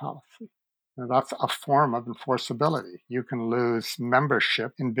insurance policy. Now, that's a form of enforceability. You can lose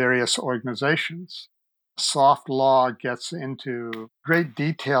membership in various organizations. Soft law gets into great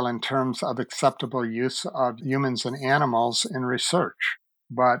detail in terms of acceptable use of humans and animals in research.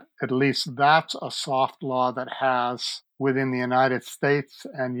 But at least that's a soft law that has, within the United States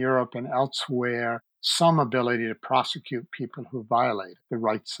and Europe and elsewhere, some ability to prosecute people who violate the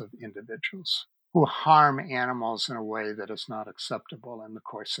rights of individuals, who harm animals in a way that is not acceptable in the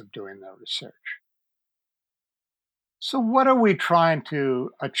course of doing their research. So, what are we trying to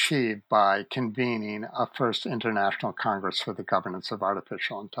achieve by convening a first International Congress for the Governance of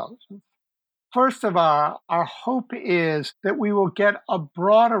Artificial Intelligence? First of all, our hope is that we will get a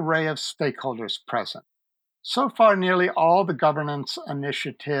broad array of stakeholders present. So far, nearly all the governance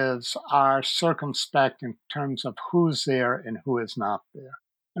initiatives are circumspect in terms of who's there and who is not there.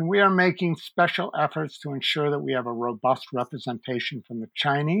 And we are making special efforts to ensure that we have a robust representation from the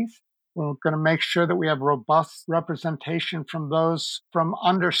Chinese. We're going to make sure that we have robust representation from those from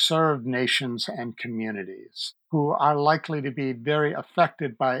underserved nations and communities who are likely to be very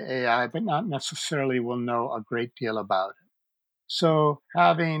affected by AI, but not necessarily will know a great deal about it. So,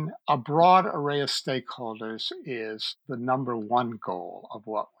 having a broad array of stakeholders is the number one goal of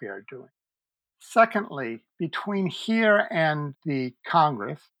what we are doing. Secondly, between here and the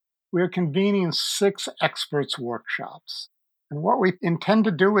Congress, we are convening 6 experts workshops. And what we intend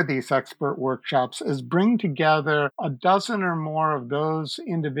to do with these expert workshops is bring together a dozen or more of those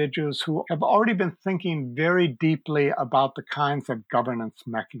individuals who have already been thinking very deeply about the kinds of governance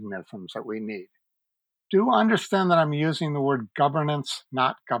mechanisms that we need. Do understand that I'm using the word governance,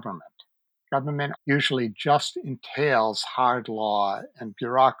 not government. Government usually just entails hard law and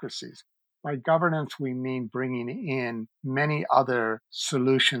bureaucracies. By governance, we mean bringing in many other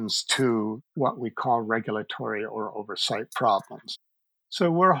solutions to what we call regulatory or oversight problems. So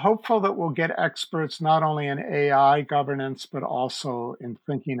we're hopeful that we'll get experts not only in AI governance, but also in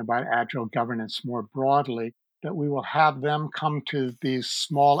thinking about agile governance more broadly, that we will have them come to these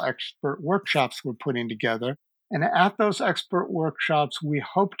small expert workshops we're putting together. And at those expert workshops, we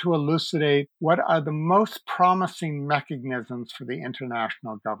hope to elucidate what are the most promising mechanisms for the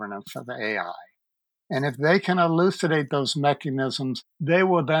international governance of AI. And if they can elucidate those mechanisms, they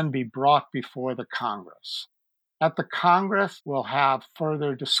will then be brought before the Congress. At the Congress, we'll have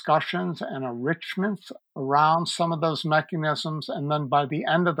further discussions and enrichments around some of those mechanisms. And then by the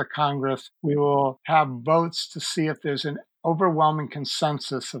end of the Congress, we will have votes to see if there's an overwhelming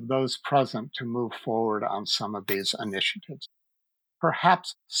consensus of those present to move forward on some of these initiatives.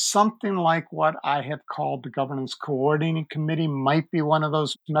 Perhaps something like what I have called the Governance Coordinating Committee might be one of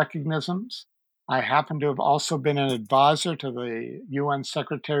those mechanisms. I happen to have also been an advisor to the UN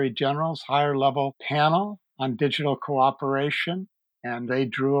Secretary General's higher level panel on digital cooperation, and they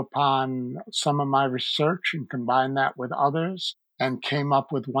drew upon some of my research and combined that with others and came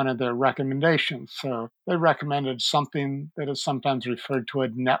up with one of their recommendations. So they recommended something that is sometimes referred to as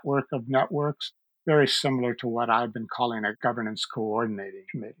a network of networks, very similar to what I've been calling a governance coordinating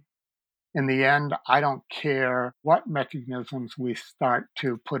committee. In the end, I don't care what mechanisms we start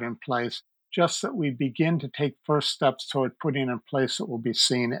to put in place, just that we begin to take first steps toward putting in place that will be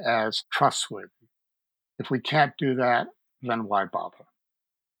seen as trustworthy. If we can't do that, then why bother?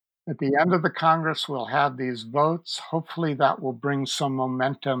 At the end of the Congress, we'll have these votes. Hopefully, that will bring some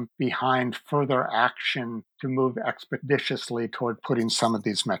momentum behind further action to move expeditiously toward putting some of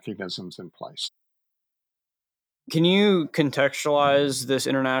these mechanisms in place. Can you contextualize this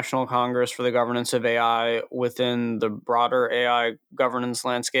International Congress for the Governance of AI within the broader AI governance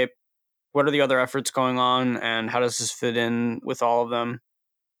landscape? What are the other efforts going on, and how does this fit in with all of them?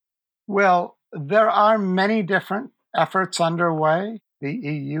 Well, there are many different efforts underway. The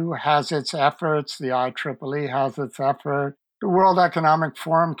EU has its efforts, the IEEE has its effort. The World Economic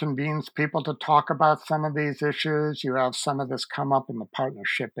Forum convenes people to talk about some of these issues. You have some of this come up in the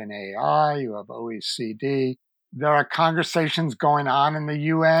Partnership in AI, you have OECD. There are conversations going on in the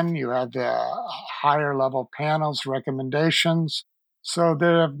UN. You have the higher level panels, recommendations. So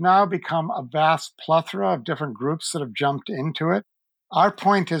there have now become a vast plethora of different groups that have jumped into it. Our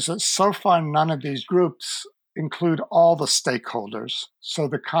point is that so far, none of these groups include all the stakeholders. So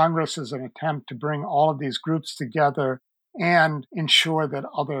the Congress is an attempt to bring all of these groups together and ensure that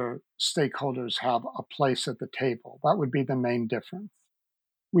other stakeholders have a place at the table. That would be the main difference.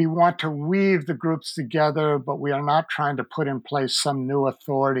 We want to weave the groups together, but we are not trying to put in place some new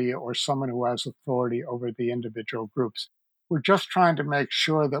authority or someone who has authority over the individual groups. We're just trying to make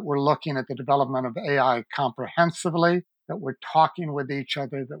sure that we're looking at the development of AI comprehensively, that we're talking with each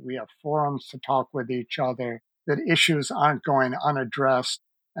other, that we have forums to talk with each other, that issues aren't going unaddressed,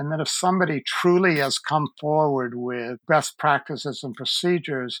 and that if somebody truly has come forward with best practices and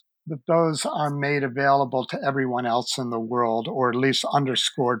procedures, that those are made available to everyone else in the world, or at least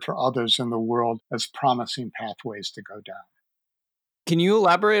underscored for others in the world as promising pathways to go down. Can you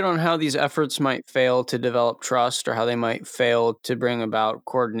elaborate on how these efforts might fail to develop trust or how they might fail to bring about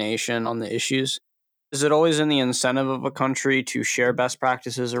coordination on the issues? Is it always in the incentive of a country to share best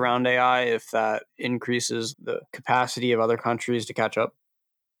practices around AI if that increases the capacity of other countries to catch up?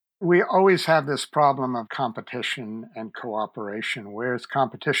 We always have this problem of competition and cooperation. Where is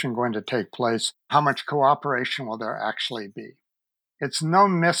competition going to take place? How much cooperation will there actually be? It's no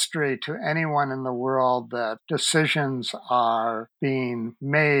mystery to anyone in the world that decisions are being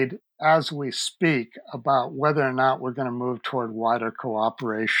made as we speak about whether or not we're going to move toward wider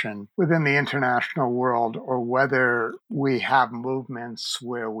cooperation within the international world, or whether we have movements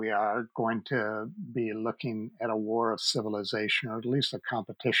where we are going to be looking at a war of civilization, or at least a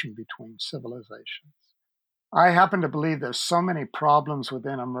competition between civilizations. I happen to believe there's so many problems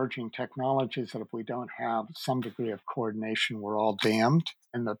within emerging technologies that if we don't have some degree of coordination, we're all damned,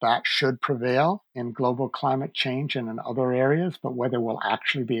 and that should prevail in global climate change and in other areas. But whether we'll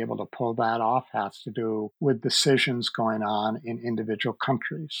actually be able to pull that off has to do with decisions going on in individual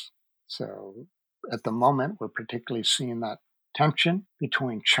countries. So at the moment, we're particularly seeing that tension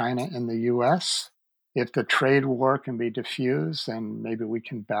between China and the US. If the trade war can be diffused, then maybe we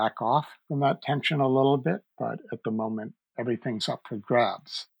can back off from that tension a little bit. But at the moment, everything's up for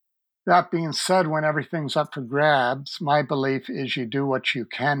grabs. That being said, when everything's up for grabs, my belief is you do what you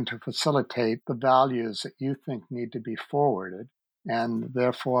can to facilitate the values that you think need to be forwarded. And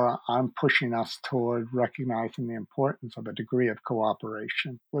therefore, I'm pushing us toward recognizing the importance of a degree of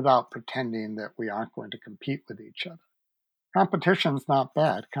cooperation without pretending that we aren't going to compete with each other. Competition's not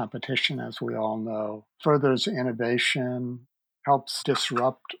bad. Competition, as we all know, furthers innovation, helps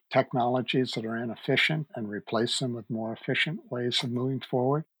disrupt technologies that are inefficient and replace them with more efficient ways of moving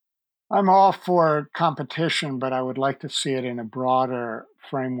forward. I'm all for competition, but I would like to see it in a broader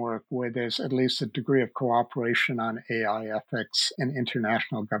framework where there's at least a degree of cooperation on AI ethics and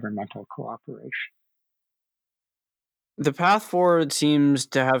international governmental cooperation. The path forward seems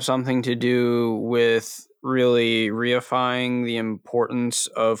to have something to do with really reifying the importance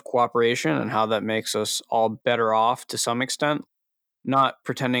of cooperation and how that makes us all better off to some extent. Not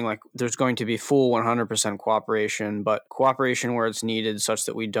pretending like there's going to be full 100% cooperation, but cooperation where it's needed such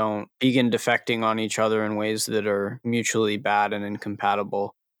that we don't begin defecting on each other in ways that are mutually bad and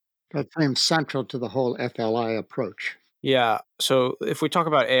incompatible. That seems central to the whole FLI approach. Yeah. So if we talk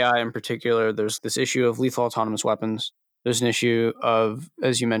about AI in particular, there's this issue of lethal autonomous weapons. There's an issue of,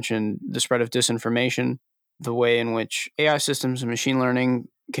 as you mentioned, the spread of disinformation, the way in which AI systems and machine learning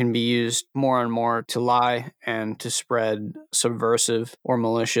can be used more and more to lie and to spread subversive or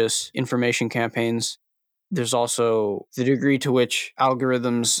malicious information campaigns. There's also the degree to which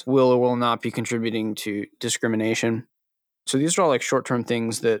algorithms will or will not be contributing to discrimination. So these are all like short-term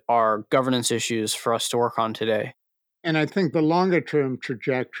things that are governance issues for us to work on today. And I think the longer term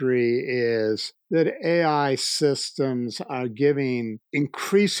trajectory is that AI systems are giving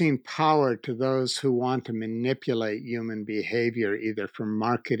increasing power to those who want to manipulate human behavior, either for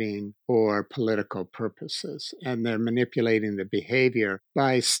marketing or political purposes. And they're manipulating the behavior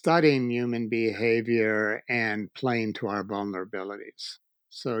by studying human behavior and playing to our vulnerabilities.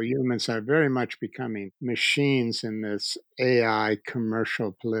 So humans are very much becoming machines in this AI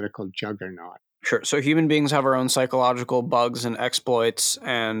commercial political juggernaut. Sure. So human beings have our own psychological bugs and exploits,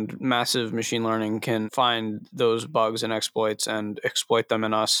 and massive machine learning can find those bugs and exploits and exploit them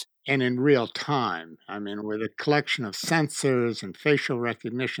in us. And in real time. I mean, with a collection of sensors and facial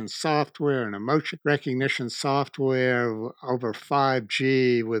recognition software and emotion recognition software over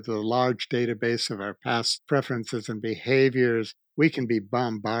 5G, with a large database of our past preferences and behaviors, we can be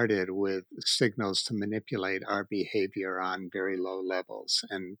bombarded with signals to manipulate our behavior on very low levels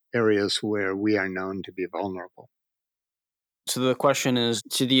and areas where we are known to be vulnerable. So the question is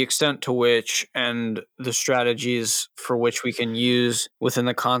to the extent to which and the strategies for which we can use within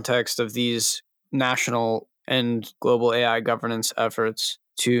the context of these national and global AI governance efforts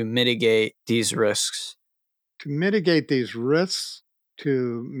to mitigate these risks. To mitigate these risks,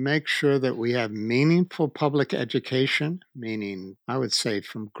 to make sure that we have meaningful public education, meaning I would say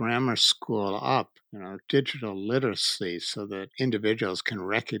from grammar school up, digital literacy so that individuals can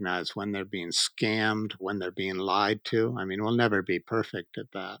recognize when they're being scammed, when they're being lied to. I mean, we'll never be perfect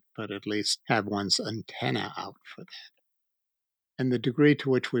at that, but at least have one's antenna out for that. And the degree to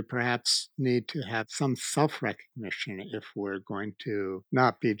which we perhaps need to have some self recognition if we're going to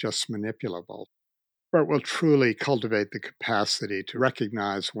not be just manipulable, but will truly cultivate the capacity to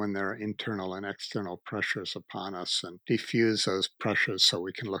recognize when there are internal and external pressures upon us and diffuse those pressures so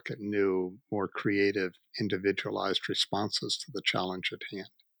we can look at new, more creative, individualized responses to the challenge at hand.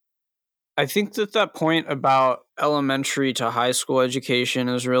 I think that point about elementary to high school education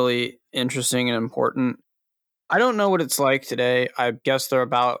is really interesting and important. I don't know what it's like today. I guess they're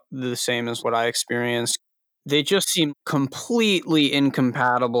about the same as what I experienced. They just seem completely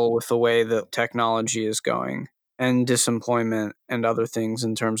incompatible with the way that technology is going and disemployment and other things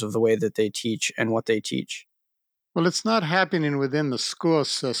in terms of the way that they teach and what they teach. Well, it's not happening within the school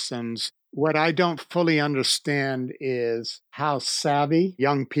systems. What I don't fully understand is how savvy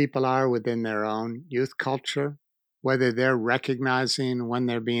young people are within their own youth culture, whether they're recognizing when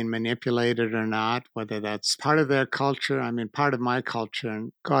they're being manipulated or not, whether that's part of their culture. I mean, part of my culture,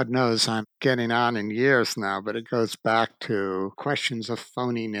 and God knows I'm getting on in years now, but it goes back to questions of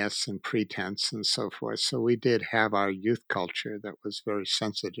phoniness and pretense and so forth. So we did have our youth culture that was very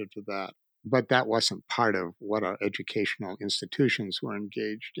sensitive to that. But that wasn't part of what our educational institutions were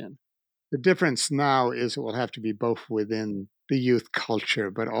engaged in. The difference now is it will have to be both within the youth culture,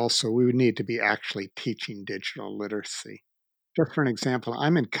 but also we would need to be actually teaching digital literacy. Just for an example,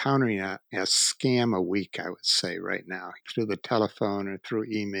 I'm encountering a scam a week, I would say, right now, through the telephone or through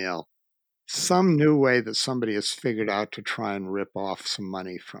email. Some new way that somebody has figured out to try and rip off some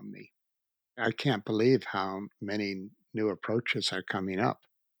money from me. I can't believe how many new approaches are coming up.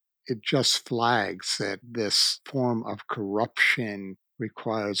 It just flags that this form of corruption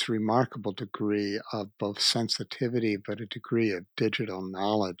requires remarkable degree of both sensitivity but a degree of digital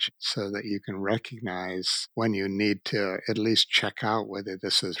knowledge so that you can recognize when you need to at least check out whether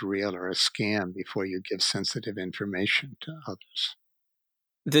this is real or a scam before you give sensitive information to others.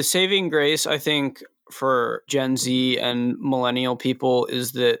 The saving grace, I think, for Gen Z and millennial people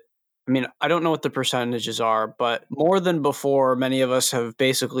is that, I mean, I don't know what the percentages are, but more than before, many of us have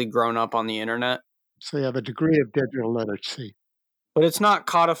basically grown up on the internet. So you have a degree of digital literacy. But it's not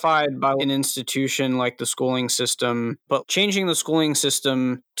codified by an institution like the schooling system, but changing the schooling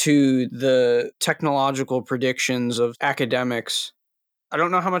system to the technological predictions of academics. I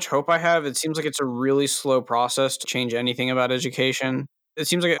don't know how much hope I have. It seems like it's a really slow process to change anything about education. It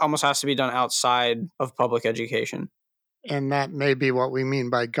seems like it almost has to be done outside of public education. And that may be what we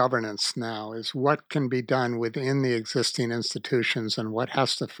mean by governance now is what can be done within the existing institutions and what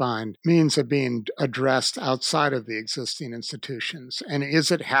has to find means of being addressed outside of the existing institutions. And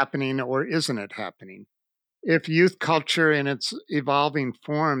is it happening or isn't it happening? If youth culture in its evolving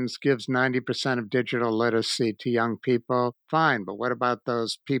forms gives 90% of digital literacy to young people, fine. But what about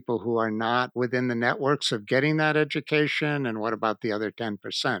those people who are not within the networks of getting that education? And what about the other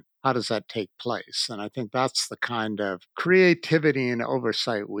 10%? How does that take place? And I think that's the kind of creativity and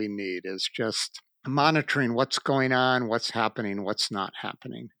oversight we need is just monitoring what's going on, what's happening, what's not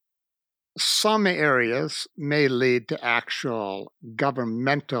happening. Some areas may lead to actual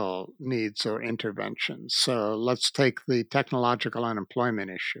governmental needs or interventions. So let's take the technological unemployment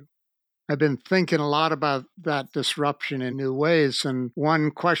issue. I've been thinking a lot about that disruption in new ways. And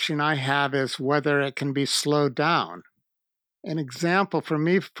one question I have is whether it can be slowed down. An example for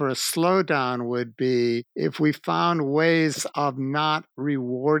me for a slowdown would be if we found ways of not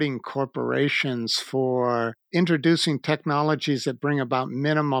rewarding corporations for introducing technologies that bring about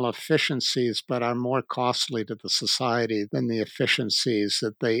minimal efficiencies but are more costly to the society than the efficiencies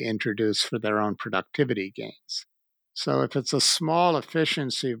that they introduce for their own productivity gains. So if it's a small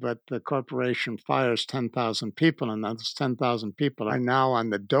efficiency, but the corporation fires 10,000 people and those 10,000 people are now on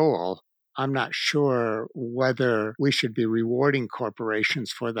the dole, I'm not sure whether we should be rewarding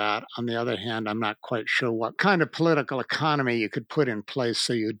corporations for that. On the other hand, I'm not quite sure what kind of political economy you could put in place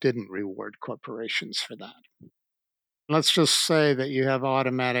so you didn't reward corporations for that. Let's just say that you have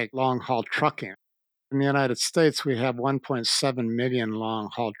automatic long haul trucking. In the United States, we have 1.7 million long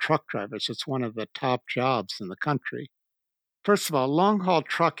haul truck drivers. It's one of the top jobs in the country. First of all, long haul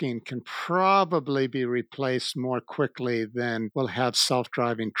trucking can probably be replaced more quickly than we'll have self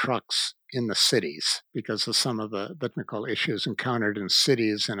driving trucks in the cities because of some of the technical issues encountered in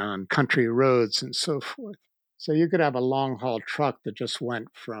cities and on country roads and so forth. So you could have a long haul truck that just went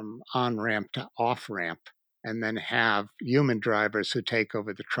from on ramp to off ramp and then have human drivers who take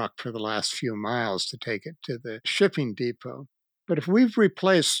over the truck for the last few miles to take it to the shipping depot. But if we've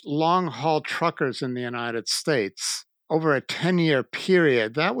replaced long haul truckers in the United States over a 10-year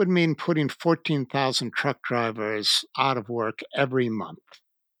period, that would mean putting 14,000 truck drivers out of work every month.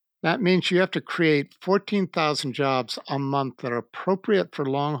 That means you have to create 14,000 jobs a month that are appropriate for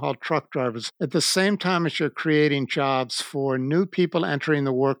long haul truck drivers at the same time as you're creating jobs for new people entering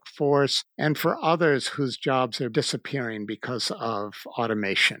the workforce and for others whose jobs are disappearing because of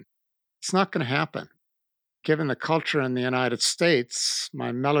automation. It's not going to happen. Given the culture in the United States,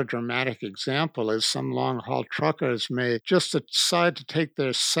 my melodramatic example is some long haul truckers may just decide to take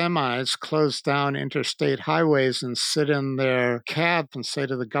their semis, close down interstate highways, and sit in their cab and say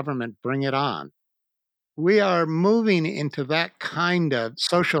to the government, bring it on. We are moving into that kind of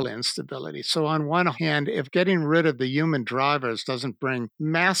social instability. So, on one hand, if getting rid of the human drivers doesn't bring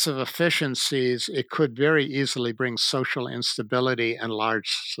massive efficiencies, it could very easily bring social instability and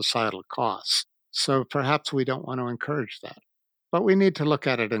large societal costs. So, perhaps we don't want to encourage that. But we need to look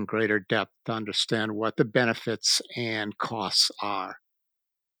at it in greater depth to understand what the benefits and costs are.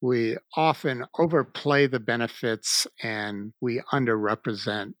 We often overplay the benefits and we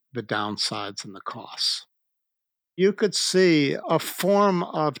underrepresent the downsides and the costs. You could see a form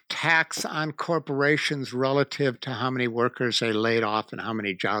of tax on corporations relative to how many workers they laid off and how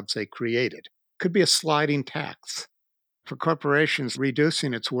many jobs they created. Could be a sliding tax. For corporations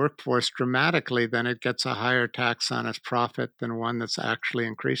reducing its workforce dramatically, then it gets a higher tax on its profit than one that's actually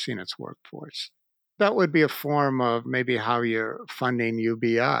increasing its workforce. That would be a form of maybe how you're funding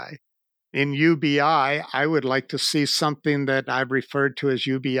UBI. In UBI, I would like to see something that I've referred to as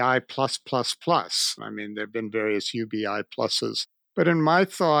UBI plus plus plus. I mean, there have been various UBI pluses. But in my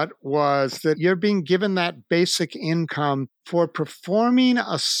thought was that you're being given that basic income for performing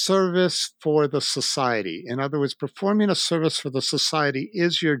a service for the society. In other words, performing a service for the society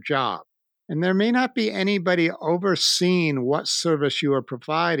is your job. And there may not be anybody overseeing what service you are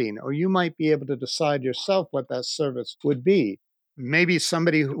providing, or you might be able to decide yourself what that service would be. Maybe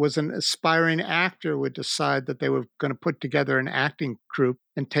somebody who was an aspiring actor would decide that they were going to put together an acting troupe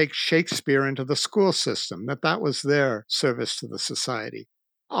and take Shakespeare into the school system, that was their service to the society.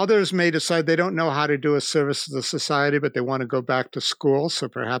 Others may decide they don't know how to do a service to the society, but they want to go back to school, so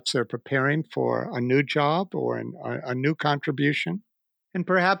perhaps they're preparing for a new job or a new contribution. And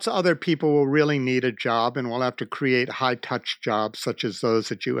perhaps other people will really need a job and will have to create high-touch jobs such as those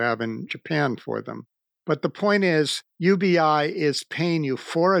that you have in Japan for them. But the point is, UBI is paying you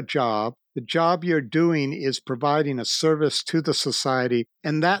for a job. The job you're doing is providing a service to the society,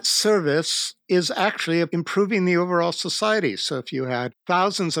 and that service is actually improving the overall society. So if you had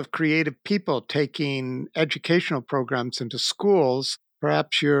thousands of creative people taking educational programs into schools,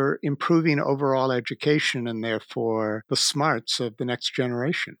 perhaps you're improving overall education and therefore the smarts of the next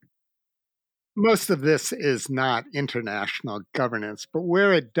generation. Most of this is not international governance, but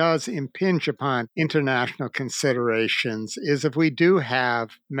where it does impinge upon international considerations is if we do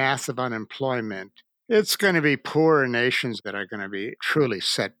have massive unemployment, it's going to be poorer nations that are going to be truly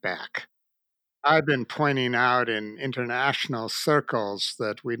set back. I've been pointing out in international circles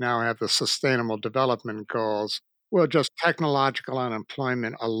that we now have the Sustainable Development Goals. Well, just technological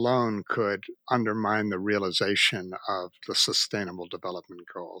unemployment alone could undermine the realization of the Sustainable Development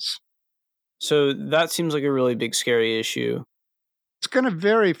Goals. So that seems like a really big, scary issue. It's going to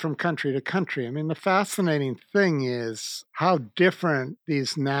vary from country to country. I mean, the fascinating thing is how different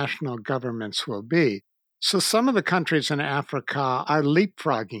these national governments will be. So, some of the countries in Africa are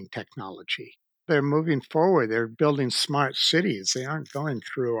leapfrogging technology. They're moving forward, they're building smart cities, they aren't going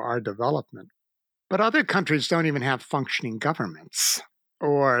through our development. But other countries don't even have functioning governments,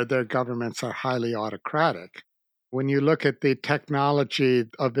 or their governments are highly autocratic. When you look at the technology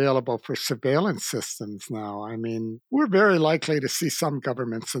available for surveillance systems now, I mean, we're very likely to see some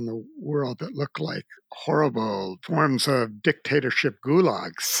governments in the world that look like horrible forms of dictatorship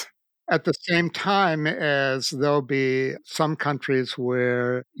gulags. At the same time as there'll be some countries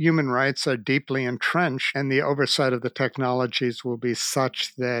where human rights are deeply entrenched and the oversight of the technologies will be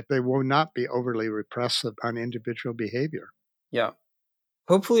such that they will not be overly repressive on individual behavior. Yeah.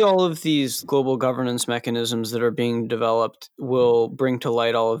 Hopefully, all of these global governance mechanisms that are being developed will bring to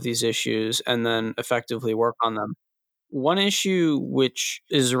light all of these issues and then effectively work on them. One issue which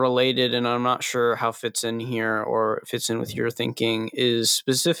is related, and I'm not sure how fits in here or fits in with your thinking, is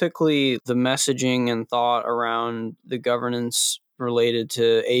specifically the messaging and thought around the governance related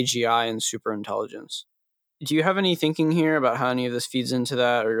to AGI and superintelligence. Do you have any thinking here about how any of this feeds into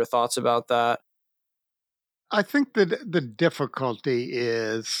that or your thoughts about that? I think that the difficulty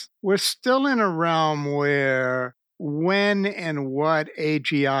is we're still in a realm where when and what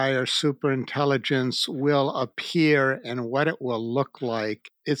AGI or superintelligence will appear and what it will look like,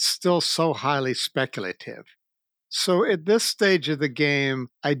 it's still so highly speculative. So at this stage of the game,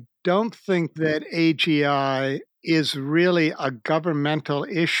 I don't think that AGI is really a governmental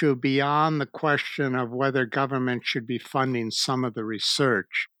issue beyond the question of whether government should be funding some of the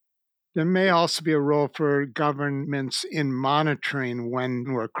research. There may also be a role for governments in monitoring when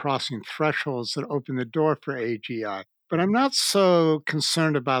we're crossing thresholds that open the door for AGI. But I'm not so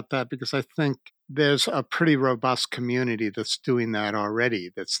concerned about that because I think there's a pretty robust community that's doing that already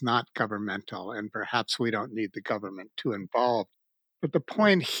that's not governmental, and perhaps we don't need the government to involve. But the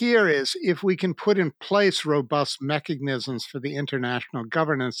point here is if we can put in place robust mechanisms for the international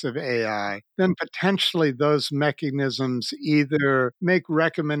governance of AI, then potentially those mechanisms either make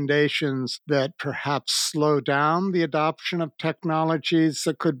recommendations that perhaps slow down the adoption of technologies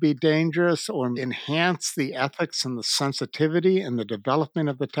that could be dangerous or enhance the ethics and the sensitivity and the development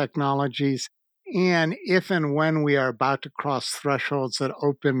of the technologies. And if and when we are about to cross thresholds that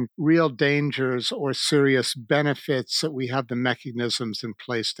open real dangers or serious benefits, that we have the mechanisms in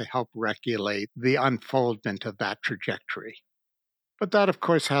place to help regulate the unfoldment of that trajectory. But that, of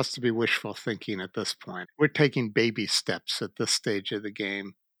course, has to be wishful thinking at this point. We're taking baby steps at this stage of the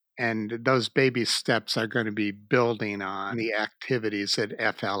game. And those baby steps are going to be building on the activities that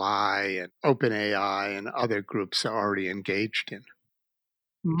FLI and OpenAI and other groups are already engaged in.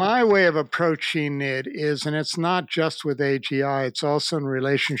 My way of approaching it is, and it's not just with AGI, it's also in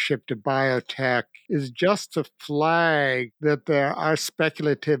relationship to biotech, is just to flag that there are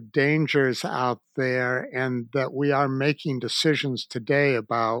speculative dangers out there and that we are making decisions today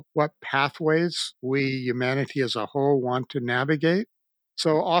about what pathways we, humanity as a whole, want to navigate.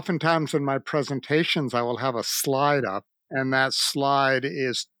 So oftentimes in my presentations, I will have a slide up, and that slide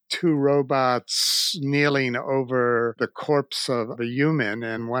is two robots kneeling over the corpse of a human.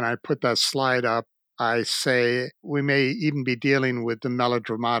 And when I put that slide up, I say we may even be dealing with the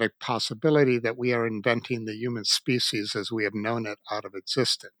melodramatic possibility that we are inventing the human species as we have known it out of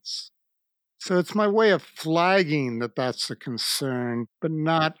existence. So it's my way of flagging that that's a concern, but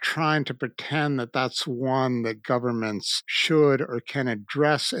not trying to pretend that that's one that governments should or can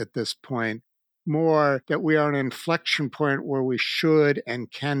address at this point. More that we are at an inflection point where we should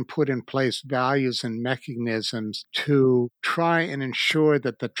and can put in place values and mechanisms to try and ensure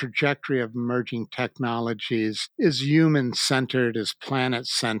that the trajectory of emerging technologies is human centered, is planet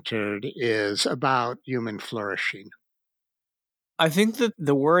centered, is about human flourishing. I think that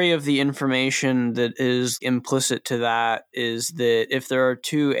the worry of the information that is implicit to that is that if there are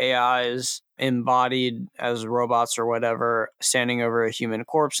two AIs embodied as robots or whatever standing over a human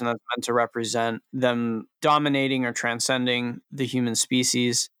corpse and that's meant to represent them dominating or transcending the human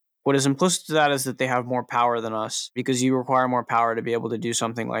species, what is implicit to that is that they have more power than us because you require more power to be able to do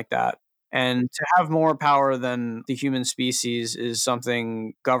something like that. And to have more power than the human species is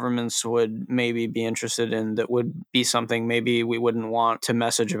something governments would maybe be interested in, that would be something maybe we wouldn't want to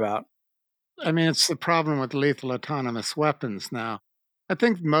message about. I mean, it's the problem with lethal autonomous weapons now. I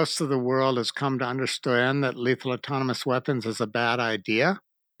think most of the world has come to understand that lethal autonomous weapons is a bad idea,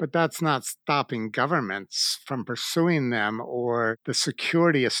 but that's not stopping governments from pursuing them or the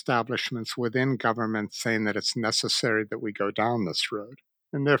security establishments within governments saying that it's necessary that we go down this road.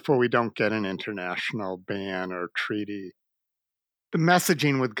 And therefore, we don't get an international ban or treaty. The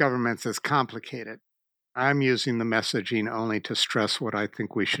messaging with governments is complicated. I'm using the messaging only to stress what I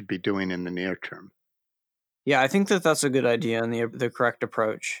think we should be doing in the near term. Yeah, I think that that's a good idea and the correct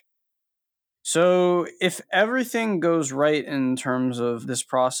approach. So, if everything goes right in terms of this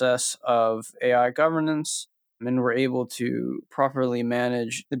process of AI governance, and we're able to properly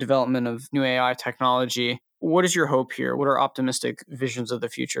manage the development of new AI technology, what is your hope here? What are optimistic visions of the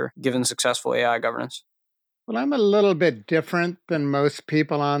future given successful AI governance? Well, I'm a little bit different than most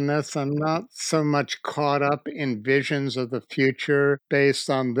people on this. I'm not so much caught up in visions of the future based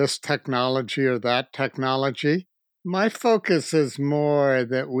on this technology or that technology. My focus is more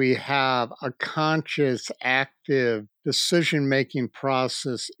that we have a conscious, active decision making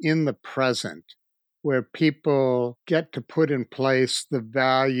process in the present where people get to put in place the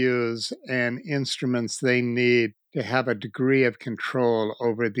values and instruments they need to have a degree of control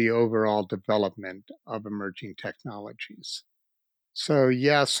over the overall development of emerging technologies. So,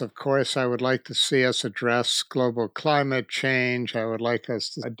 yes, of course, I would like to see us address global climate change. I would like us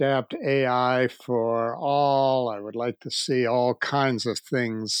to adapt AI for all. I would like to see all kinds of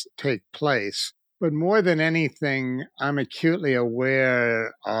things take place. But more than anything, I'm acutely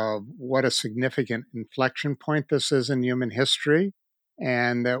aware of what a significant inflection point this is in human history,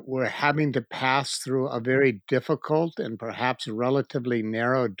 and that we're having to pass through a very difficult and perhaps relatively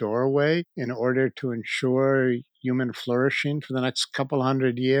narrow doorway in order to ensure human flourishing for the next couple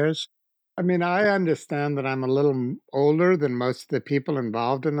hundred years. I mean, I understand that I'm a little older than most of the people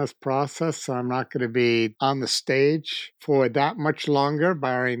involved in this process, so I'm not going to be on the stage for that much longer,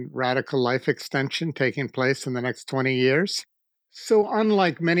 barring radical life extension taking place in the next 20 years. So,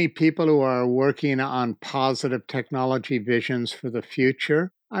 unlike many people who are working on positive technology visions for the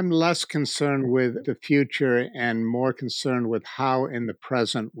future, I'm less concerned with the future and more concerned with how in the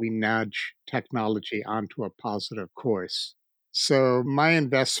present we nudge technology onto a positive course. So, my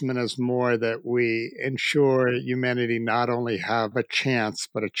investment is more that we ensure humanity not only have a chance,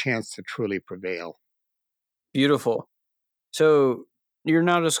 but a chance to truly prevail. Beautiful. So you're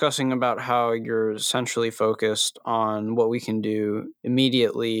now discussing about how you're essentially focused on what we can do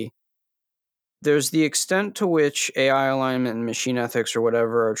immediately. There's the extent to which AI alignment and machine ethics or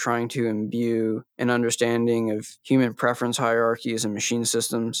whatever are trying to imbue an understanding of human preference hierarchies and machine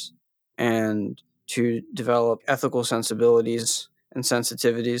systems and to develop ethical sensibilities and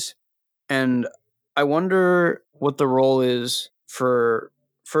sensitivities. And I wonder what the role is for,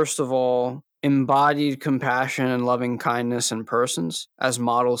 first of all, embodied compassion and loving kindness in persons as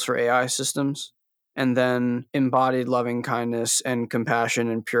models for AI systems, and then embodied loving kindness and compassion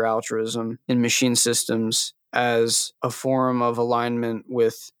and pure altruism in machine systems as a form of alignment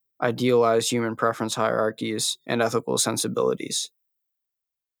with idealized human preference hierarchies and ethical sensibilities.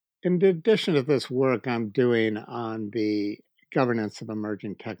 In addition to this work I'm doing on the governance of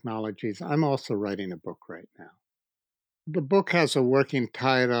emerging technologies, I'm also writing a book right now. The book has a working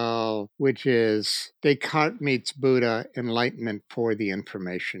title, which is Descartes Meets Buddha Enlightenment for the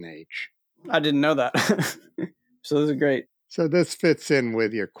Information Age. I didn't know that. So this is great. So, this fits in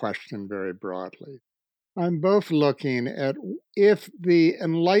with your question very broadly. I'm both looking at if the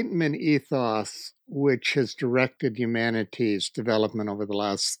Enlightenment ethos, which has directed humanity's development over the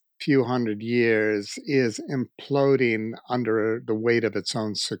last few hundred years, is imploding under the weight of its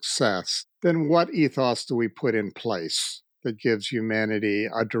own success, then what ethos do we put in place that gives humanity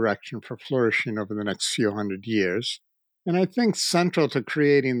a direction for flourishing over the next few hundred years? And I think central to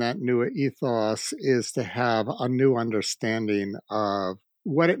creating that new ethos is to have a new understanding of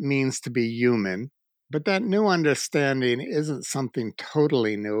what it means to be human, but that new understanding isn't something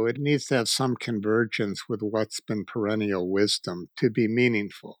totally new. It needs to have some convergence with what's been perennial wisdom to be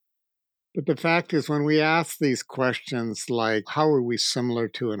meaningful. But the fact is, when we ask these questions like, how are we similar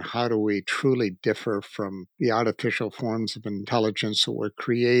to and how do we truly differ from the artificial forms of intelligence that we're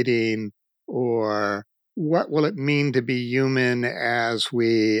creating, or what will it mean to be human as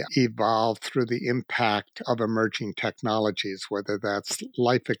we evolve through the impact of emerging technologies, whether that's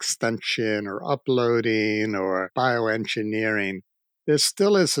life extension or uploading or bioengineering? There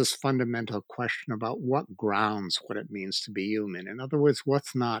still is this fundamental question about what grounds what it means to be human. In other words,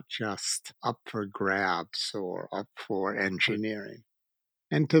 what's not just up for grabs or up for engineering.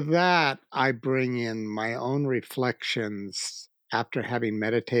 And to that, I bring in my own reflections after having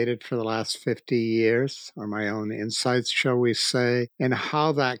meditated for the last 50 years, or my own insights, shall we say, and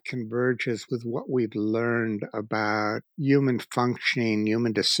how that converges with what we've learned about human functioning,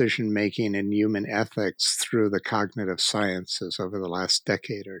 human decision making, and human ethics through the cognitive sciences over the last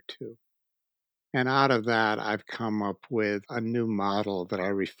decade or two. And out of that, I've come up with a new model that I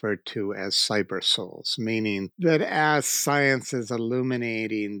refer to as cyber souls, meaning that as science is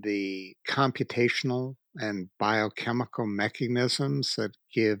illuminating the computational and biochemical mechanisms that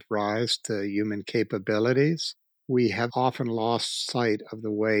give rise to human capabilities, we have often lost sight of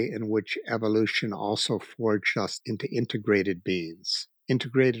the way in which evolution also forged us into integrated beings,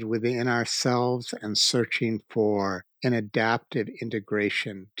 integrated within ourselves and searching for an adaptive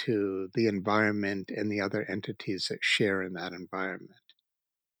integration to the environment and the other entities that share in that environment.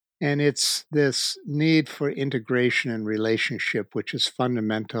 And it's this need for integration and relationship which is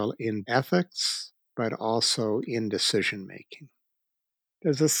fundamental in ethics, but also in decision making.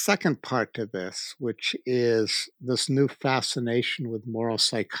 There's a second part to this, which is this new fascination with moral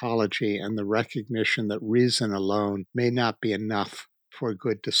psychology and the recognition that reason alone may not be enough for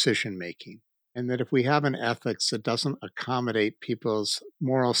good decision making. And that if we have an ethics that doesn't accommodate people's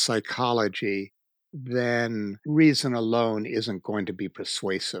moral psychology, then reason alone isn't going to be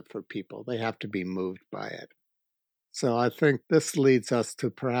persuasive for people. They have to be moved by it. So I think this leads us to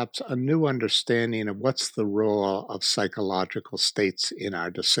perhaps a new understanding of what's the role of psychological states in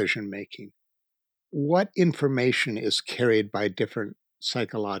our decision making. What information is carried by different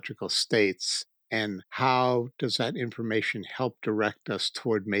psychological states, And how does that information help direct us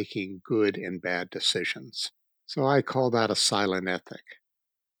toward making good and bad decisions? So I call that a silent ethic.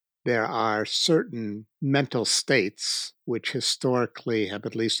 There are certain mental states which historically have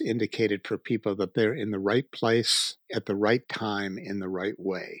at least indicated for people that they're in the right place at the right time in the right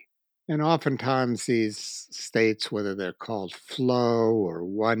way. And oftentimes, these states, whether they're called flow or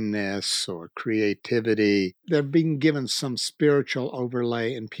oneness or creativity, they're being given some spiritual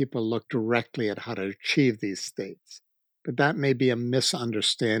overlay, and people look directly at how to achieve these states. But that may be a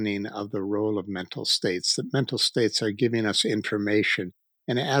misunderstanding of the role of mental states, that mental states are giving us information.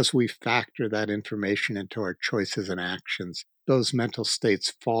 And as we factor that information into our choices and actions, those mental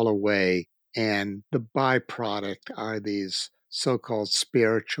states fall away, and the byproduct are these so-called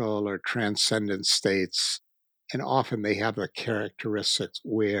spiritual or transcendent states, and often they have the characteristics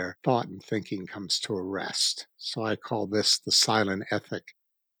where thought and thinking comes to a rest. So I call this the silent ethic,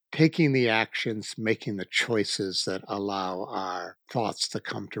 taking the actions, making the choices that allow our thoughts to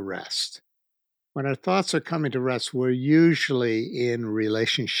come to rest. When our thoughts are coming to rest, we're usually in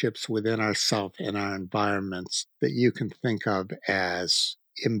relationships within ourselves and our environments that you can think of as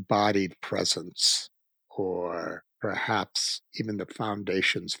embodied presence, or perhaps even the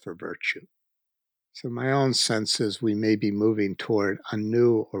foundations for virtue. So my own sense is we may be moving toward a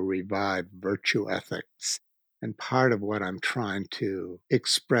new or revived virtue ethics. And part of what I'm trying to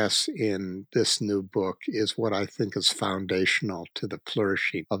express in this new book is what I think is foundational to the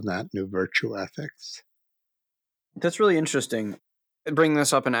flourishing of that new virtue ethics. That's really interesting. I bring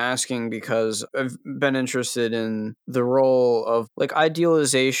this up and asking because I've been interested in the role of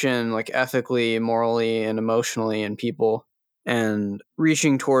idealization, ethically, morally, and emotionally in people, and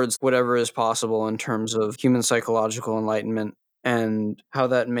reaching towards whatever is possible in terms of human psychological enlightenment, and how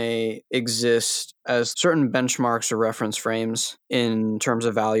that may exist as certain benchmarks or reference frames in terms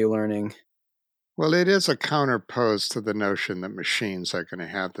of value learning. Well, it is a counterpose to the notion that machines are going to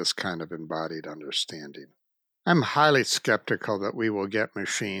have this kind of embodied understanding. I'm highly skeptical that we will get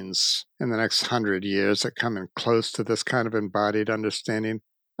machines in the next 100 years that come in close to this kind of embodied understanding.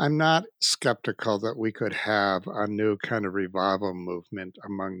 I'm not skeptical that we could have a new kind of revival movement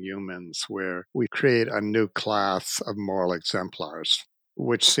among humans where we create a new class of moral exemplars,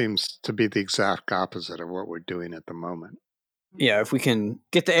 which seems to be the exact opposite of what we're doing at the moment. Yeah, if we can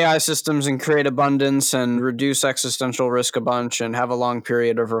get the AI systems and create abundance and reduce existential risk a bunch and have a long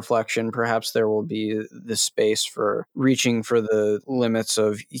period of reflection, perhaps there will be the space for reaching for the limits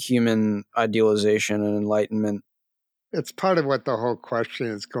of human idealization and enlightenment. It's part of what the whole question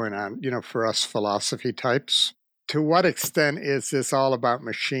is going on, for us philosophy types. To what extent is this all about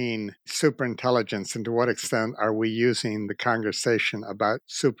machine superintelligence, and to what extent are we using the conversation about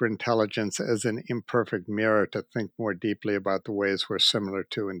superintelligence as an imperfect mirror to think more deeply about the ways we're similar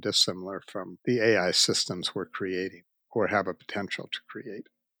to and dissimilar from the AI systems we're creating or have a potential to create?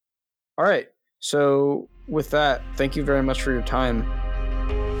 All right. So with that, thank you very much for your time.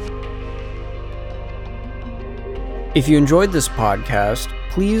 If you enjoyed this podcast,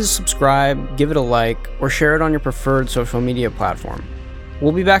 please subscribe, give it a like, or share it on your preferred social media platform.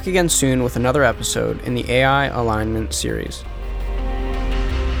 We'll be back again soon with another episode in the AI Alignment series.